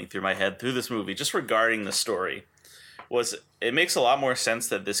was running through my head through this movie, just regarding the story, was it makes a lot more sense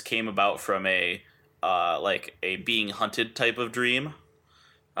that this came about from a being hunted type of dream.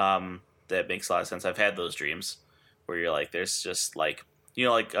 That makes a lot of sense. I've had those dreams where you're like, there's just like, you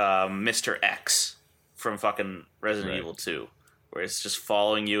know, like Mr. X from fucking Resident Evil 2, where it's just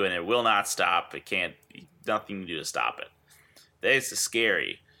following you and it will not stop. It can't, nothing to do to stop it. That's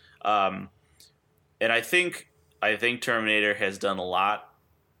scary. And I think Terminator has done a lot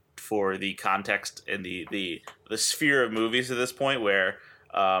for the context and the sphere of movies at this point, where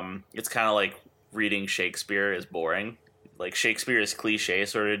it's kind of like reading Shakespeare is boring. Like Shakespeare is cliche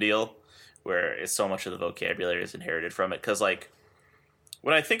sort of deal, where it's so much of the vocabulary is inherited from it. Because like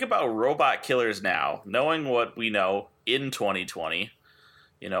when I think about robot killers now, knowing what we know in 2020,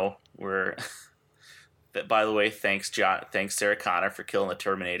 you know, we're that, by the way, thanks Sarah Connor for killing the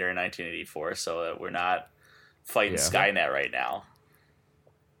Terminator in 1984, so that we're not fighting Skynet right now.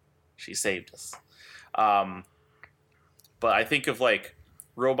 She saved us. But I think of like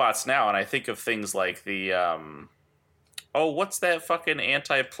robots now, and I think of things like the what's that fucking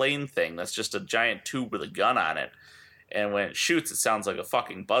anti-plane thing that's just a giant tube with a gun on it, and when it shoots it sounds like a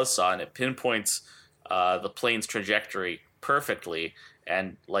fucking buzzsaw, and it pinpoints the plane's trajectory perfectly,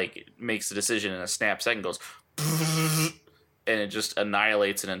 and like it makes a decision in a snap second, goes and it just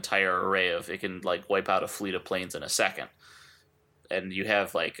annihilates an entire array of, it can like wipe out a fleet of planes in a second. And you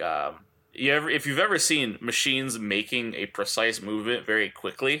have like if you've ever seen machines making a precise movement very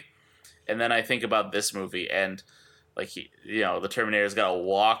quickly, and then I think about this movie, and like the Terminator's got to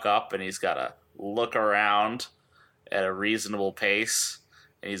walk up and he's got to look around at a reasonable pace,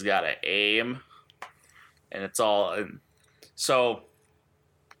 and he's got to aim, and it's all. And so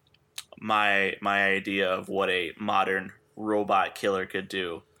my idea of what a modern robot killer could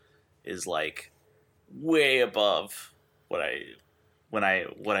do is like way above what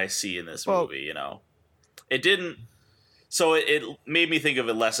I see in this movie. You know, it didn't. So it made me think of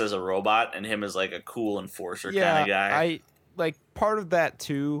it less as a robot and him as like a cool enforcer kind of guy. I like part of that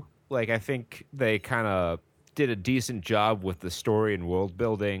too. Like I think they kind of did a decent job with the story and world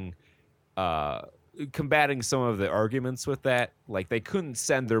building, combating some of the arguments with that. Like they couldn't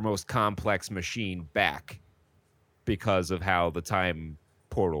send their most complex machine back because of how the time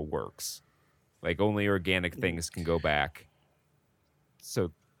portal works. Like only organic things can go back.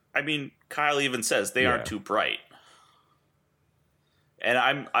 So I mean, Kyle even says they aren't too bright. And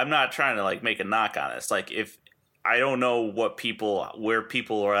I'm not trying to like make a knock on it. It's like, if I don't know where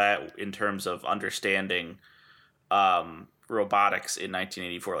people are at in terms of understanding robotics in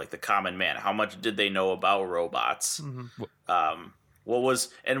 1984, like the common man. How much did they know about robots? Mm-hmm. What was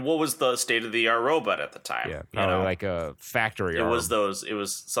the state of the art robot at the time? Yeah, probably like a factory arm. It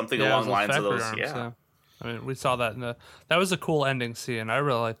was something along the lines of those. Arms, I mean, we saw that that was a cool ending scene. I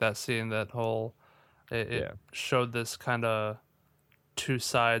really like that scene. That whole it showed this kind of two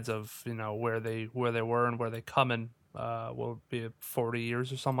sides of where they were and where they coming. Will be 40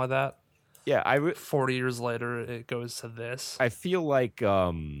 years or something like that. Yeah, 40 years later, it goes to this. I feel like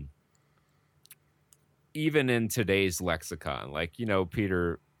even in today's lexicon, like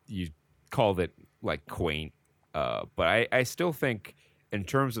Peter, you called it like quaint, but I still think in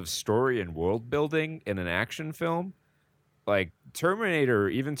terms of story and world building in an action film, like Terminator,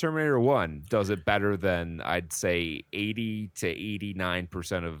 even Terminator 1 does it better than I'd say 80 to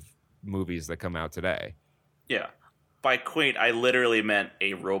 89% of movies that come out today. Yeah. By quaint, I literally meant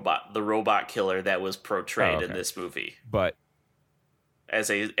the robot killer that was portrayed in this movie. But as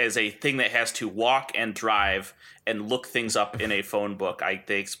a thing that has to walk and drive and look things up in a phone book.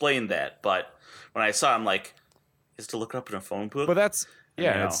 They explained that, but when I saw, I'm like, is to look it up in a phone book? But that's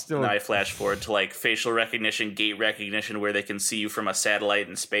it's still. And I flash forward to like facial recognition, gait recognition, where they can see you from a satellite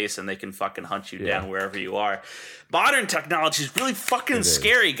in space and they can fucking hunt you down wherever you are. Modern technology is really fucking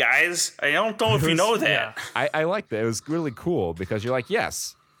scary, guys. I don't know if you know that. Yeah. I like that. It was really cool because you're like,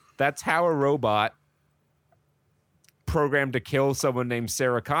 yes, that's how a robot programmed to kill someone named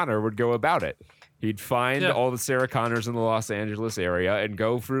Sarah Connor would go about it. He'd find all the Sarah Connors in the Los Angeles area and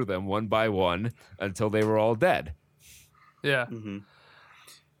go through them one by one until they were all dead. Yeah. Mm-hmm.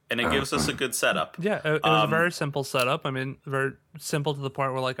 And it gives us a good setup. Yeah, it was a very simple setup. I mean, very simple to the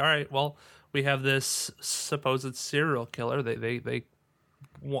point where, like, all right, well, we have this supposed serial killer. They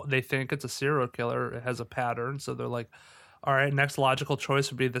think it's a serial killer. It has a pattern, so they're like, all right, next logical choice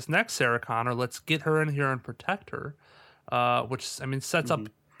would be this next Sarah Connor. Let's get her in here and protect her, which, I mean, sets up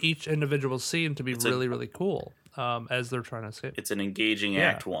each individual scene to be really cool as they're trying to escape. It's an engaging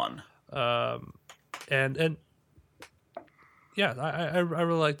act one. And yeah, I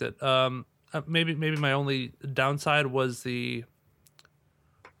really liked it. Maybe my only downside was the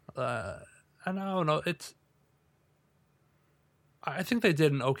I don't know. I think they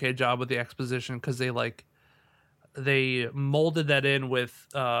did an okay job with the exposition because they molded that in with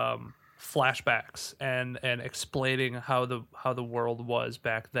flashbacks and explaining how the world was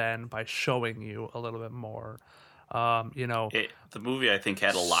back then by showing you a little bit more. The movie I think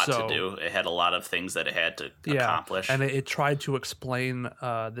had a lot to do. It had a lot of things that it had to accomplish, and it tried to explain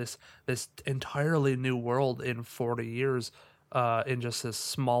this entirely new world in 40 years in just this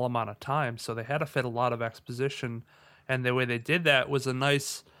small amount of time. So they had to fit a lot of exposition, and the way they did that was a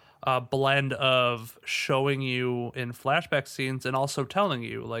nice blend of showing you in flashback scenes and also telling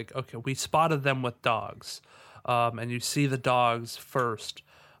you, like, okay, we spotted them with dogs, and you see the dogs first.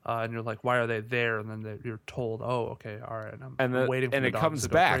 And you're like, why are they there? And then you're told, oh, okay, all right. I'm waiting for the dogs comes to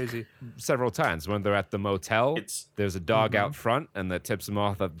go back crazy. several times when they're at the motel. There's a dog out front, and that tips them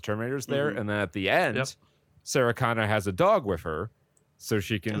off that the Terminator's there. And then at the end, Sarah Connor has a dog with her, so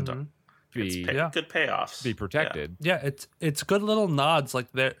she can be good payoffs, be protected. Yeah, it's good little nods like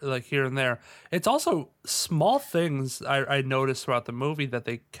here and there. It's also small things I noticed throughout the movie that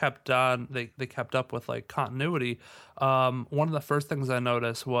they kept on. They kept up with like continuity. One of the first things I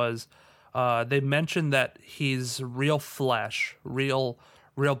noticed was they mentioned that he's real flesh, real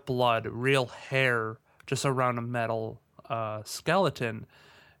blood, real hair, just around a metal skeleton.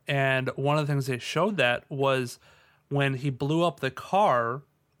 And one of the things they showed that was when he blew up the car.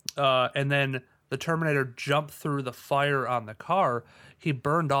 And then the Terminator jumped through the fire on the car. He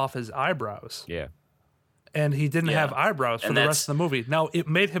burned off his eyebrows. Yeah. And he didn't have eyebrows for the rest of the movie. Now, it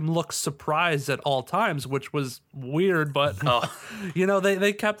made him look surprised at all times, which was weird, but,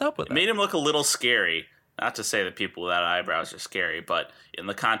 they kept up with it. It made him look a little scary. Not to say that people without eyebrows are scary, but in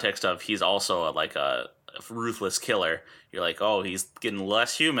the context of he's also a ruthless killer, you're like, oh, he's getting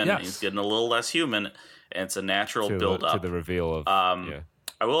less human. Yes. He's getting a little less human. And it's a natural build-up. To the reveal of,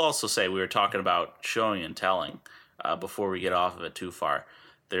 I will also say we were talking about showing and telling before we get off of it too far.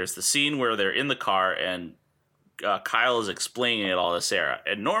 There's the scene where they're in the car and Kyle is explaining it all to Sarah.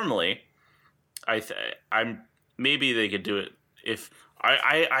 And normally, I'm maybe they could do it if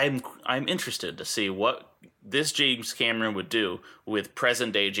I'm interested to see what this James Cameron would do with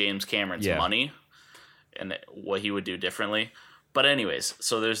present day James Cameron's money and what he would do differently. But anyways,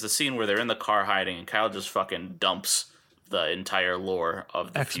 so there's the scene where they're in the car hiding and Kyle just fucking dumps the entire lore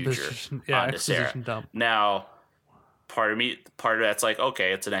of the future onto Sarah. Dump. Now, part of that's like,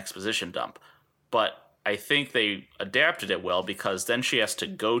 okay, it's an exposition dump. But I think they adapted it well because then she has to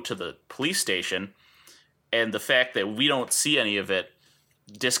go to the police station, and the fact that we don't see any of it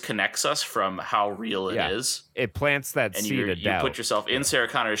disconnects us from how real it is. It plants that seed of doubt. You put yourself in Sarah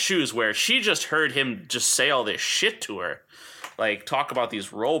Connor's shoes where she just heard him just say all this shit to her. like talk about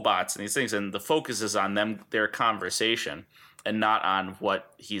these robots and these things, and the focus is on them, their conversation, and not on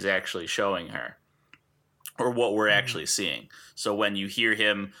what he's actually showing her or what we're actually seeing. So when you hear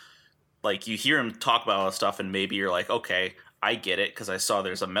him, like you hear him talk about all this stuff, and maybe you're like, okay, I get it because I saw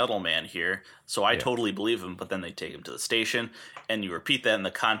there's a metal man here, so I totally believe him. But then they take him to the station, and you repeat that in the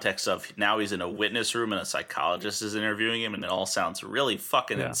context of now he's in a witness room and a psychologist is interviewing him, and it all sounds really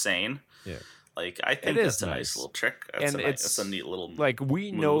fucking insane. Yeah. Like, I think that's a nice little trick. That's a neat little like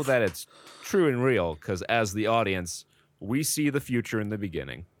we know move. that it's true and real because as the audience, we see the future in the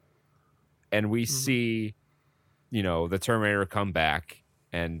beginning, and we see, the Terminator come back,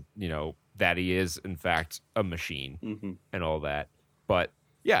 and that he is in fact a machine and all that. But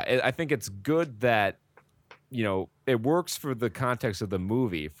yeah, I think it's good that it works for the context of the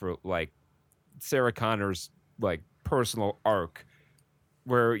movie for like Sarah Connor's like personal arc,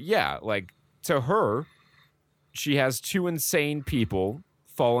 where like to her, she has two insane people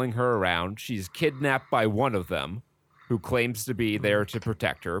following her around. She's kidnapped by one of them, who claims to be there to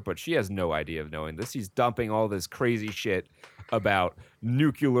protect her, but she has no idea of knowing this. He's dumping all this crazy shit about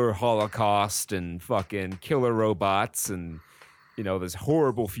nuclear holocaust and fucking killer robots and, this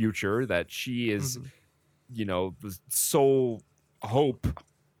horrible future that she is, the sole hope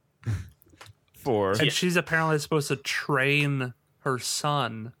for. And she's apparently supposed to train her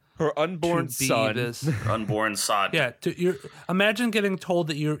son. Her unborn son. Unborn son. Yeah. Imagine getting told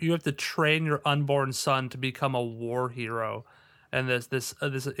that you have to train your unborn son to become a war hero, and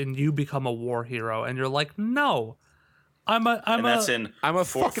and you become a war hero, and you're like, no, I'm a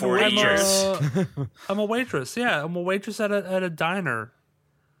fucking 40 years. I'm a waitress. Yeah, I'm a waitress at a diner.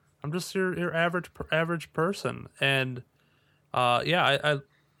 I'm just your average person, and I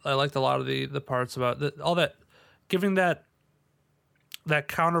liked a lot of the parts about all that, giving that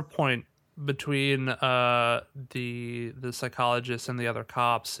counterpoint between the psychologist and the other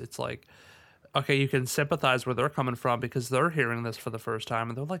cops. It's like, okay, you can sympathize where they're coming from because they're hearing this for the first time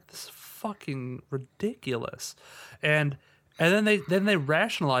and they're like, this is fucking ridiculous. And then they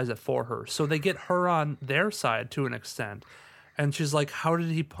rationalize it for her. So they get her on their side to an extent. And she's like, how did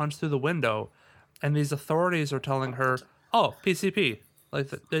he punch through the window? And these authorities are telling her, oh, PCP. Like,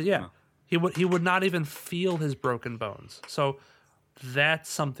 he would not even feel his broken bones. So that's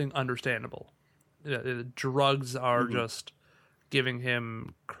something understandable. Drugs are just giving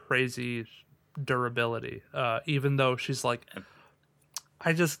him crazy durability. Even though she's like,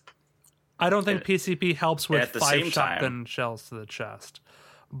 I don't think PCP helps with 5 shotgun shells to the chest.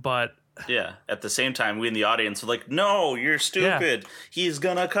 But yeah, at the same time, we in the audience are like, no, you're stupid. Yeah. He's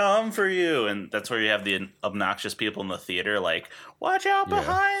gonna come for you. And that's where you have the obnoxious people in the theater like, watch out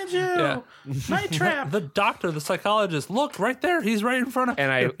behind you. Yeah. Night trap. The doctor, the psychologist, look right there. He's right in front of you.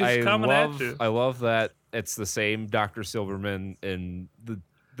 And I love that it's the same Dr. Silverman in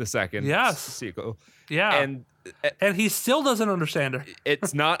the second sequel. Yeah. And he still doesn't understand her.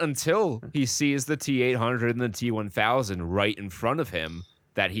 It's not until he sees the T-800 and the T-1000 right in front of him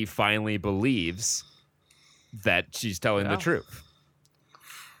that he finally believes that she's telling the truth.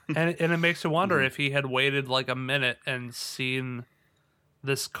 And it makes you wonder if he had waited like a minute and seen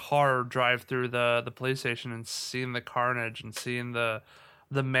this car drive through the police station and seen the carnage and seen the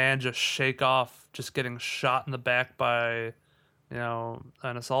man just shake off, just getting shot in the back by, an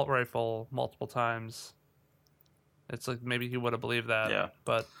assault rifle multiple times. It's like maybe he would have believed that. Yeah.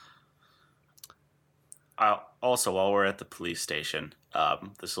 But also, while we're at the police station,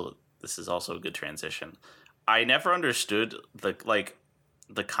 this is also a good transition. I never understood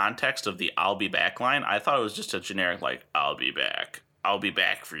the context of the "I'll be back" line. I thought it was just a generic like "I'll be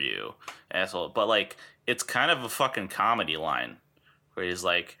back for you," asshole. But like, it's kind of a fucking comedy line where he's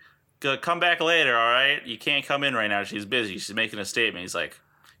like, "Come back later, all right? You can't come in right now. She's busy. She's making a statement." He's like,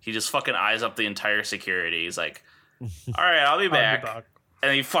 he just fucking eyes up the entire security. He's like, "All right, I'll be back."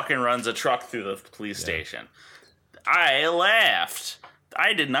 And he fucking runs a truck through the police station. I laughed.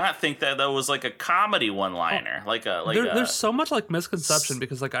 I did not think that was like a comedy one-liner. There's so much like misconception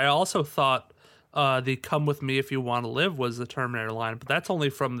because like I also thought the "Come with me if you want to live" was the Terminator line, but that's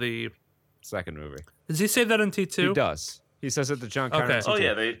only from the second movie. Does he say that in T2? He does. He says it to John Connor. Okay. Oh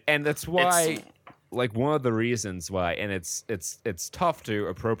yeah, and that's why, like one of the reasons why, and it's tough to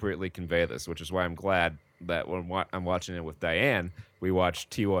appropriately convey this, which is why I'm glad that when I'm watching it with Diane, we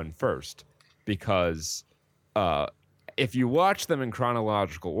watched T1 first, because if you watch them in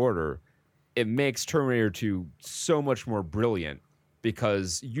chronological order, it makes Terminator 2 so much more brilliant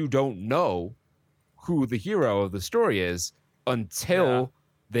because you don't know who the hero of the story is until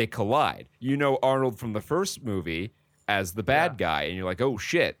they collide. You know Arnold from the first movie as the bad guy, and you're like, oh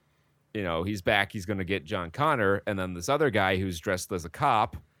shit, he's back. He's going to get John Connor. And then this other guy who's dressed as a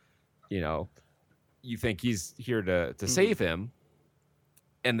cop, you think he's here to save him.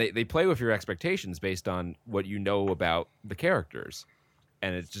 And they play with your expectations based on what you know about the characters.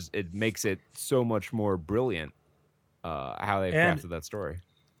 And it makes it so much more brilliant how they've crafted that story.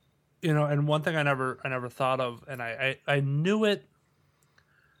 And one thing I never thought of, and I knew it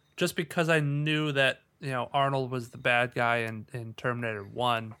just because I knew that, Arnold was the bad guy in Terminator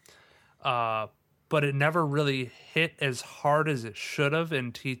 1. But it never really hit as hard as it should have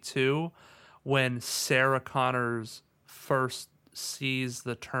in T2 when Sarah Connors first sees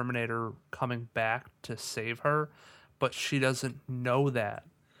the Terminator coming back to save her, but she doesn't know that.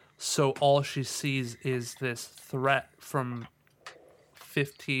 So all she sees is this threat from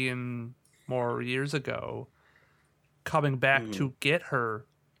 15 more years ago coming back to get her,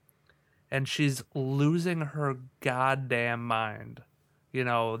 and she's losing her goddamn mind.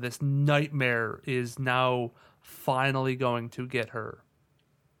 This nightmare is now finally going to get her.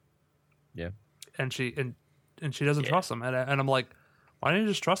 Yeah. And she doesn't trust him. And I'm like, why don't you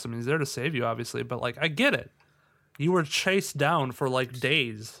just trust him? He's there to save you, obviously. But, I get it. You were chased down for,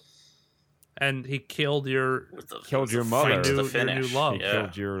 days. And he killed your mother. Your new love. He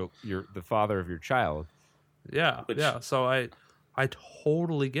killed the father of your child. Yeah, So I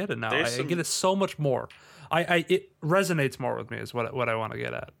totally get it now. I get it so much more. It resonates more with me is what I want to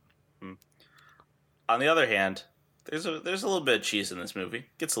get at. On the other hand, there's a little bit of cheese in this movie.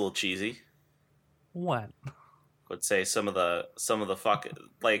 Gets a little cheesy. What? Would say some of the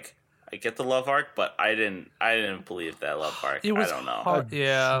I get the love arc, but I didn't believe that love arc. I don't know. Hard,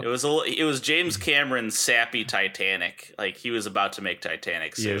 yeah. It was James Cameron's sappy Titanic. He was about to make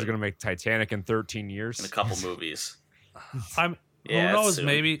Titanic soon. Yeah, he was going to make Titanic in 13 years. In a couple movies. Who knows?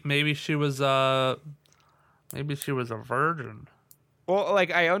 Maybe she was a virgin. Well,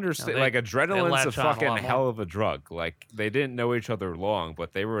 I understand. Adrenaline's a fucking hell of a drug. They didn't know each other long,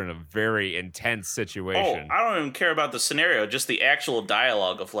 but they were in a very intense situation. Oh, I don't even care about the scenario. Just the actual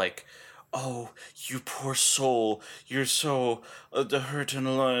dialogue of oh, you poor soul, you're so hurt and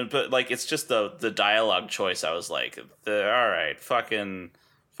alone. But it's just the dialogue choice. I was like, all right, fucking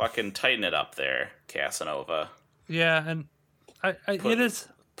tighten it up there, Casanova. Yeah, and it is.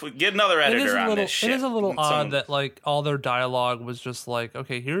 Get another editor on this shit. It is a little odd that all their dialogue was just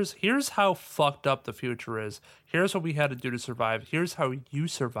okay, here's how fucked up the future is. Here's what we had to do to survive. Here's how you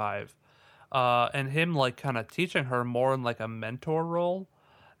survive. And him kind of teaching her more in a mentor role.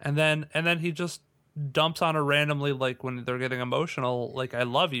 And then he just dumps on her randomly when they're getting emotional, I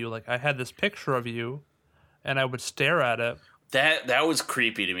love you. I had this picture of you and I would stare at it. That was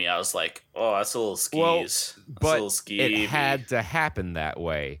creepy to me. I was like, oh, that's a little skis. Well, but it had to happen that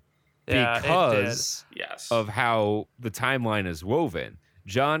way because of how the timeline is woven.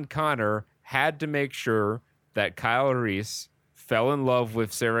 John Connor had to make sure that Kyle Reese fell in love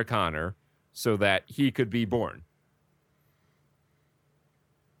with Sarah Connor so that he could be born.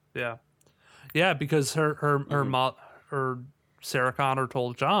 Yeah. Yeah, because her Sarah Connor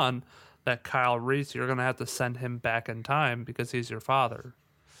told John that Kyle Reese, you're going to have to send him back in time because he's your father.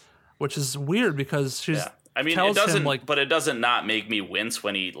 Which is weird because she's... Yeah. I mean, it doesn't, but it doesn't not make me wince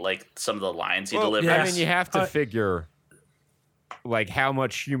when he, some of the lines he delivers. I mean, you have to figure, how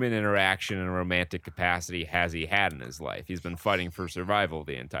much human interaction and romantic capacity has he had in his life? He's been fighting for survival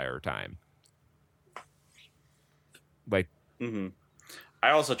the entire time. I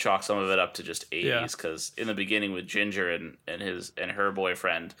also chalk some of it up to just 80s, because in the beginning with Ginger and her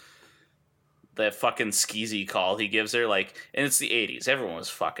boyfriend... that fucking skeezy call he gives her, and it's the 80s. Everyone was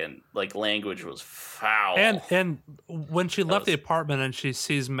fucking, language was foul. And when she left the apartment and she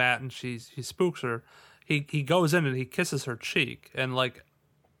sees Matt and he spooks her, he goes in and he kisses her cheek. And, I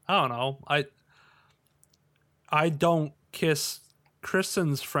don't know. I don't kiss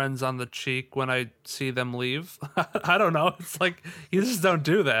Kristen's friends on the cheek when I see them leave. I don't know. It's you just don't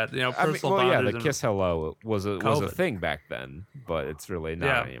do that. Personal boundaries. The kiss hello was a thing back then, but it's really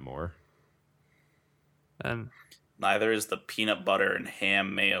not anymore. And neither is the peanut butter and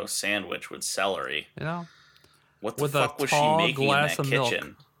ham mayo sandwich with celery. What the fuck was she making in that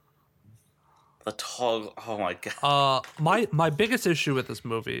kitchen? The tall. Oh my god. My biggest issue with this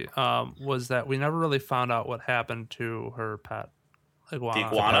movie was that we never really found out what happened to her pet iguana. The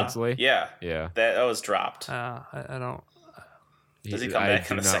iguana. Pugsley? Yeah. Yeah. That was dropped. I don't. Does he come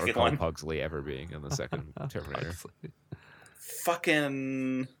back in the second one? I do not recall Pugsley ever being in the second Terminator.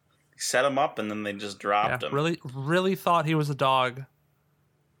 Fucking set him up and then they just dropped him. Really thought he was a dog.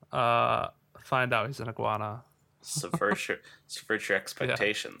 Find out he's an iguana. Subvert your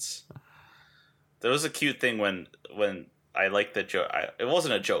expectations. Yeah. There was a cute thing when I like the joke. It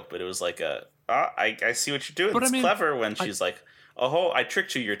wasn't a joke, but it was like I see what you're doing. But I It's mean, clever when she's like, "Oh, I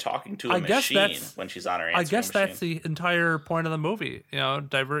tricked you. You're talking to a machine." When she's on her answering I guess machine. that's the entire point of the movie.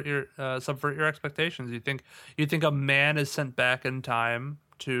 Subvert your expectations. You think a man is sent back in time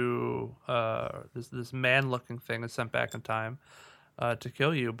to this man-looking thing is sent back in time to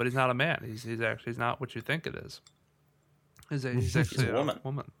kill you, but he's not a man. He's not what you think it is. He's actually a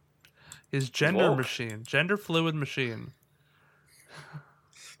woman. He's gender woke. machine, gender fluid machine.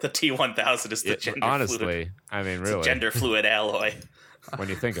 The T1000 is the gender honestly, fluid. I mean, It's a really, gender fluid alloy. when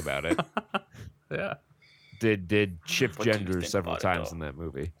you think about it, Yeah, did shift What do you genders think several about it, times though? in that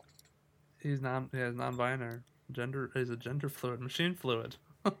movie. he's non-binary. Gender is a gender fluid, machine fluid.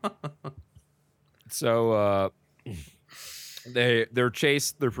 So they're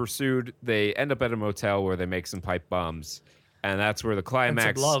chased, they're pursued, they end up at a motel where they make some pipe bombs, and that's where the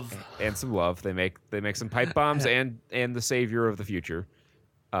climax and some love. They make some pipe bombs and the savior of the future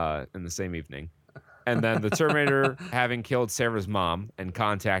in the same evening. And then the Terminator, having killed Sarah's mom and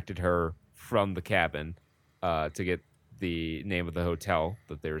contacted her from the cabin to get the name of the hotel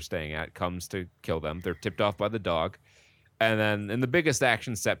that they were staying at, comes to kill them. They're tipped off by the dog. And then in the biggest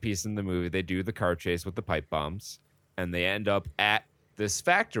action set piece in the movie, they do the car chase with the pipe bombs. And they end up at this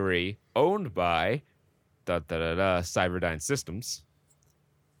factory owned by Cyberdyne Systems.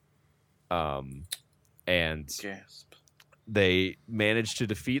 And Gasp. they manage to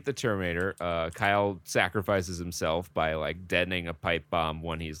defeat the Terminator. Kyle sacrifices himself by like detonating a pipe bomb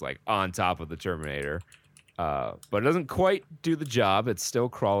when he's like on top of the Terminator. But it doesn't quite do the job. It's still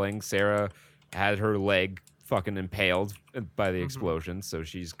crawling. Sarah had her leg fucking impaled by the explosion, so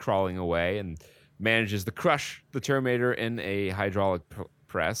she's crawling away and manages to crush the Terminator in a hydraulic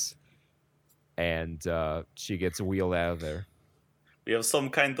press. And she gets wheeled out of there. We have some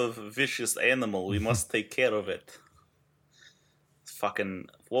kind of vicious animal. We must take care of it. Fucking.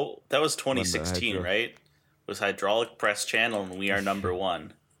 Well, that was 2016, right? It was hydraulic press channel, and we are number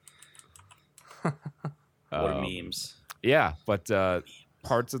one. What memes. Yeah, but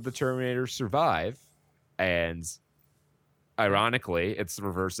parts of the Terminator survive, and ironically, it's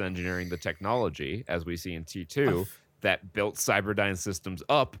reverse engineering the technology, as we see in T2, that built Cyberdyne Systems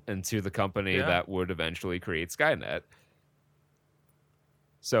up into the company that would eventually create Skynet.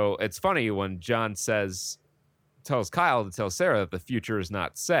 So it's funny when John tells Kyle to tell Sarah that the future is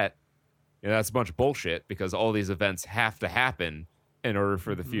not set. You know, that's a bunch of bullshit, because all these events have to happen in order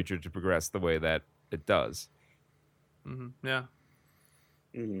for the future to progress the way that it does. Yeah.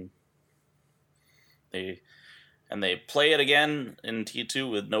 Mm-hmm. They play it again in T2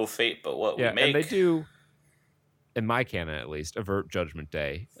 with no fate but what we make. And they do, in my canon at least, avert Judgment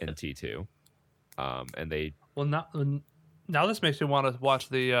Day in T2. And they now this makes me want to watch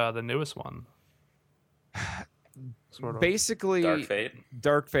the newest one. Sort of. Basically,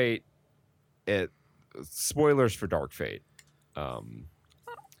 Dark Fate. Spoilers for Dark Fate.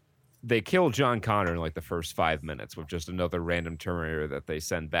 They kill John Connor in like the first 5 minutes with just another random Terminator that they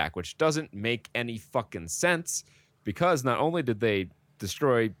send back, which doesn't make any fucking sense, because not only did they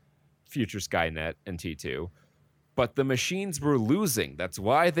destroy future Skynet in T2, but the machines were losing. That's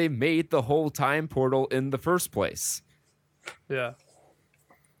why they made the whole time portal in the first place. Yeah.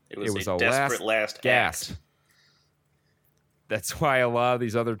 It was a desperate last gasp. Act. That's why a lot of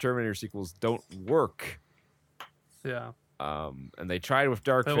these other Terminator sequels don't work. Yeah. And they tried with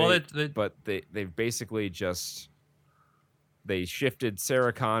Dark Fate, well, but they basically just shifted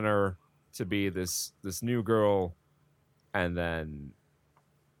Sarah Connor to be this new girl, and then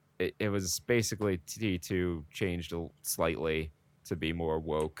it was basically T2 changed slightly to be more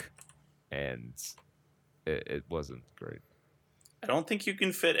woke, and it wasn't great. I don't think you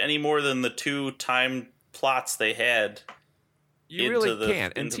can fit any more than the 2 time plots they had. You really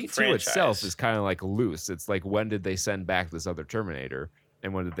can't. And T2 itself is kind of like loose. It's like, when did they send back this other Terminator,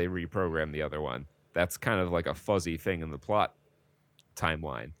 and when did they reprogram the other one? That's kind of like a fuzzy thing in the plot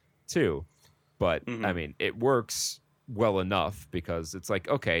timeline too. But I mean, it works well enough, because it's like,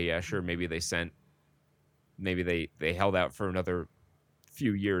 okay, yeah, sure, maybe they held out for another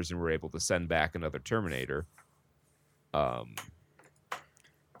few years and were able to send back another Terminator. But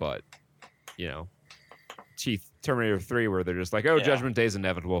you know, Terminator 3, where they're just like, Judgment Day is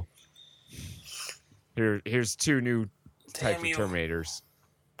inevitable. Here's 2 new types of Terminators,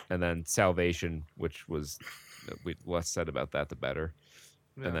 and then Salvation, which was less said about that, the better.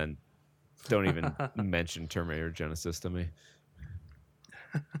 Yeah. And then don't even mention Terminator Genesis to me.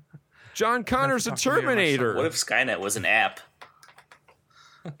 John Connor's a Terminator. What if Skynet was an app?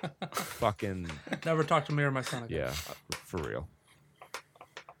 Fucking never talk to me or my son again. Yeah, for real.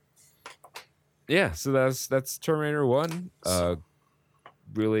 yeah, so that's Terminator 1.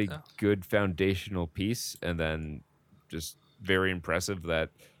 Really good foundational piece, and then just very impressive that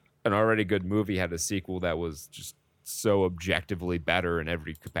an already good movie had a sequel that was just so objectively better in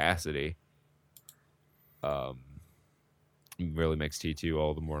every capacity. Really makes T2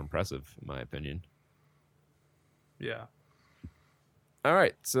 all the more impressive, in my opinion. Yeah. All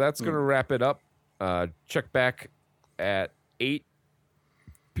right, so that's going to wrap it up. Check back at 8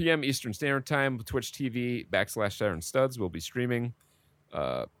 p.m. Eastern Standard Time with Twitch TV /Saturn Studs. We'll be streaming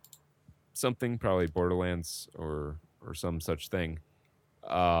something, probably Borderlands or some such thing.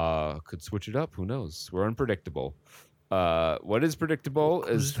 Could switch it up. Who knows? We're unpredictable. What is predictable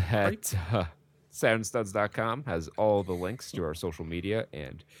is that SaturnStuds.com has all the links to our social media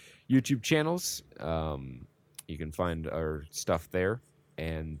and YouTube channels. You can find our stuff there.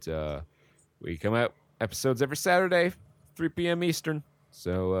 And we come out episodes every Saturday, 3 p.m. Eastern.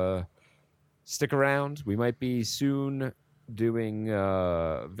 So stick around. We might be soon doing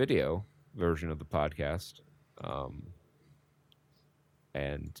a video version of the podcast.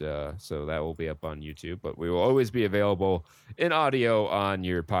 So that will be up on YouTube, but we will always be available in audio on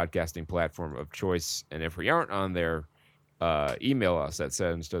your podcasting platform of choice. And if we aren't on there, email us at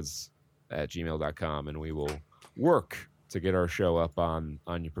saturnstuds@gmail.com, and we will work to get our show up on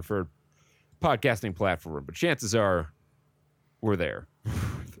your preferred podcasting platform. But chances are we're there.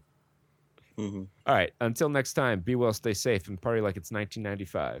 Mm-hmm. All right. Until next time, be well, stay safe, and party like it's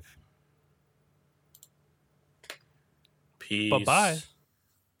 1995. Peace. Bye-bye.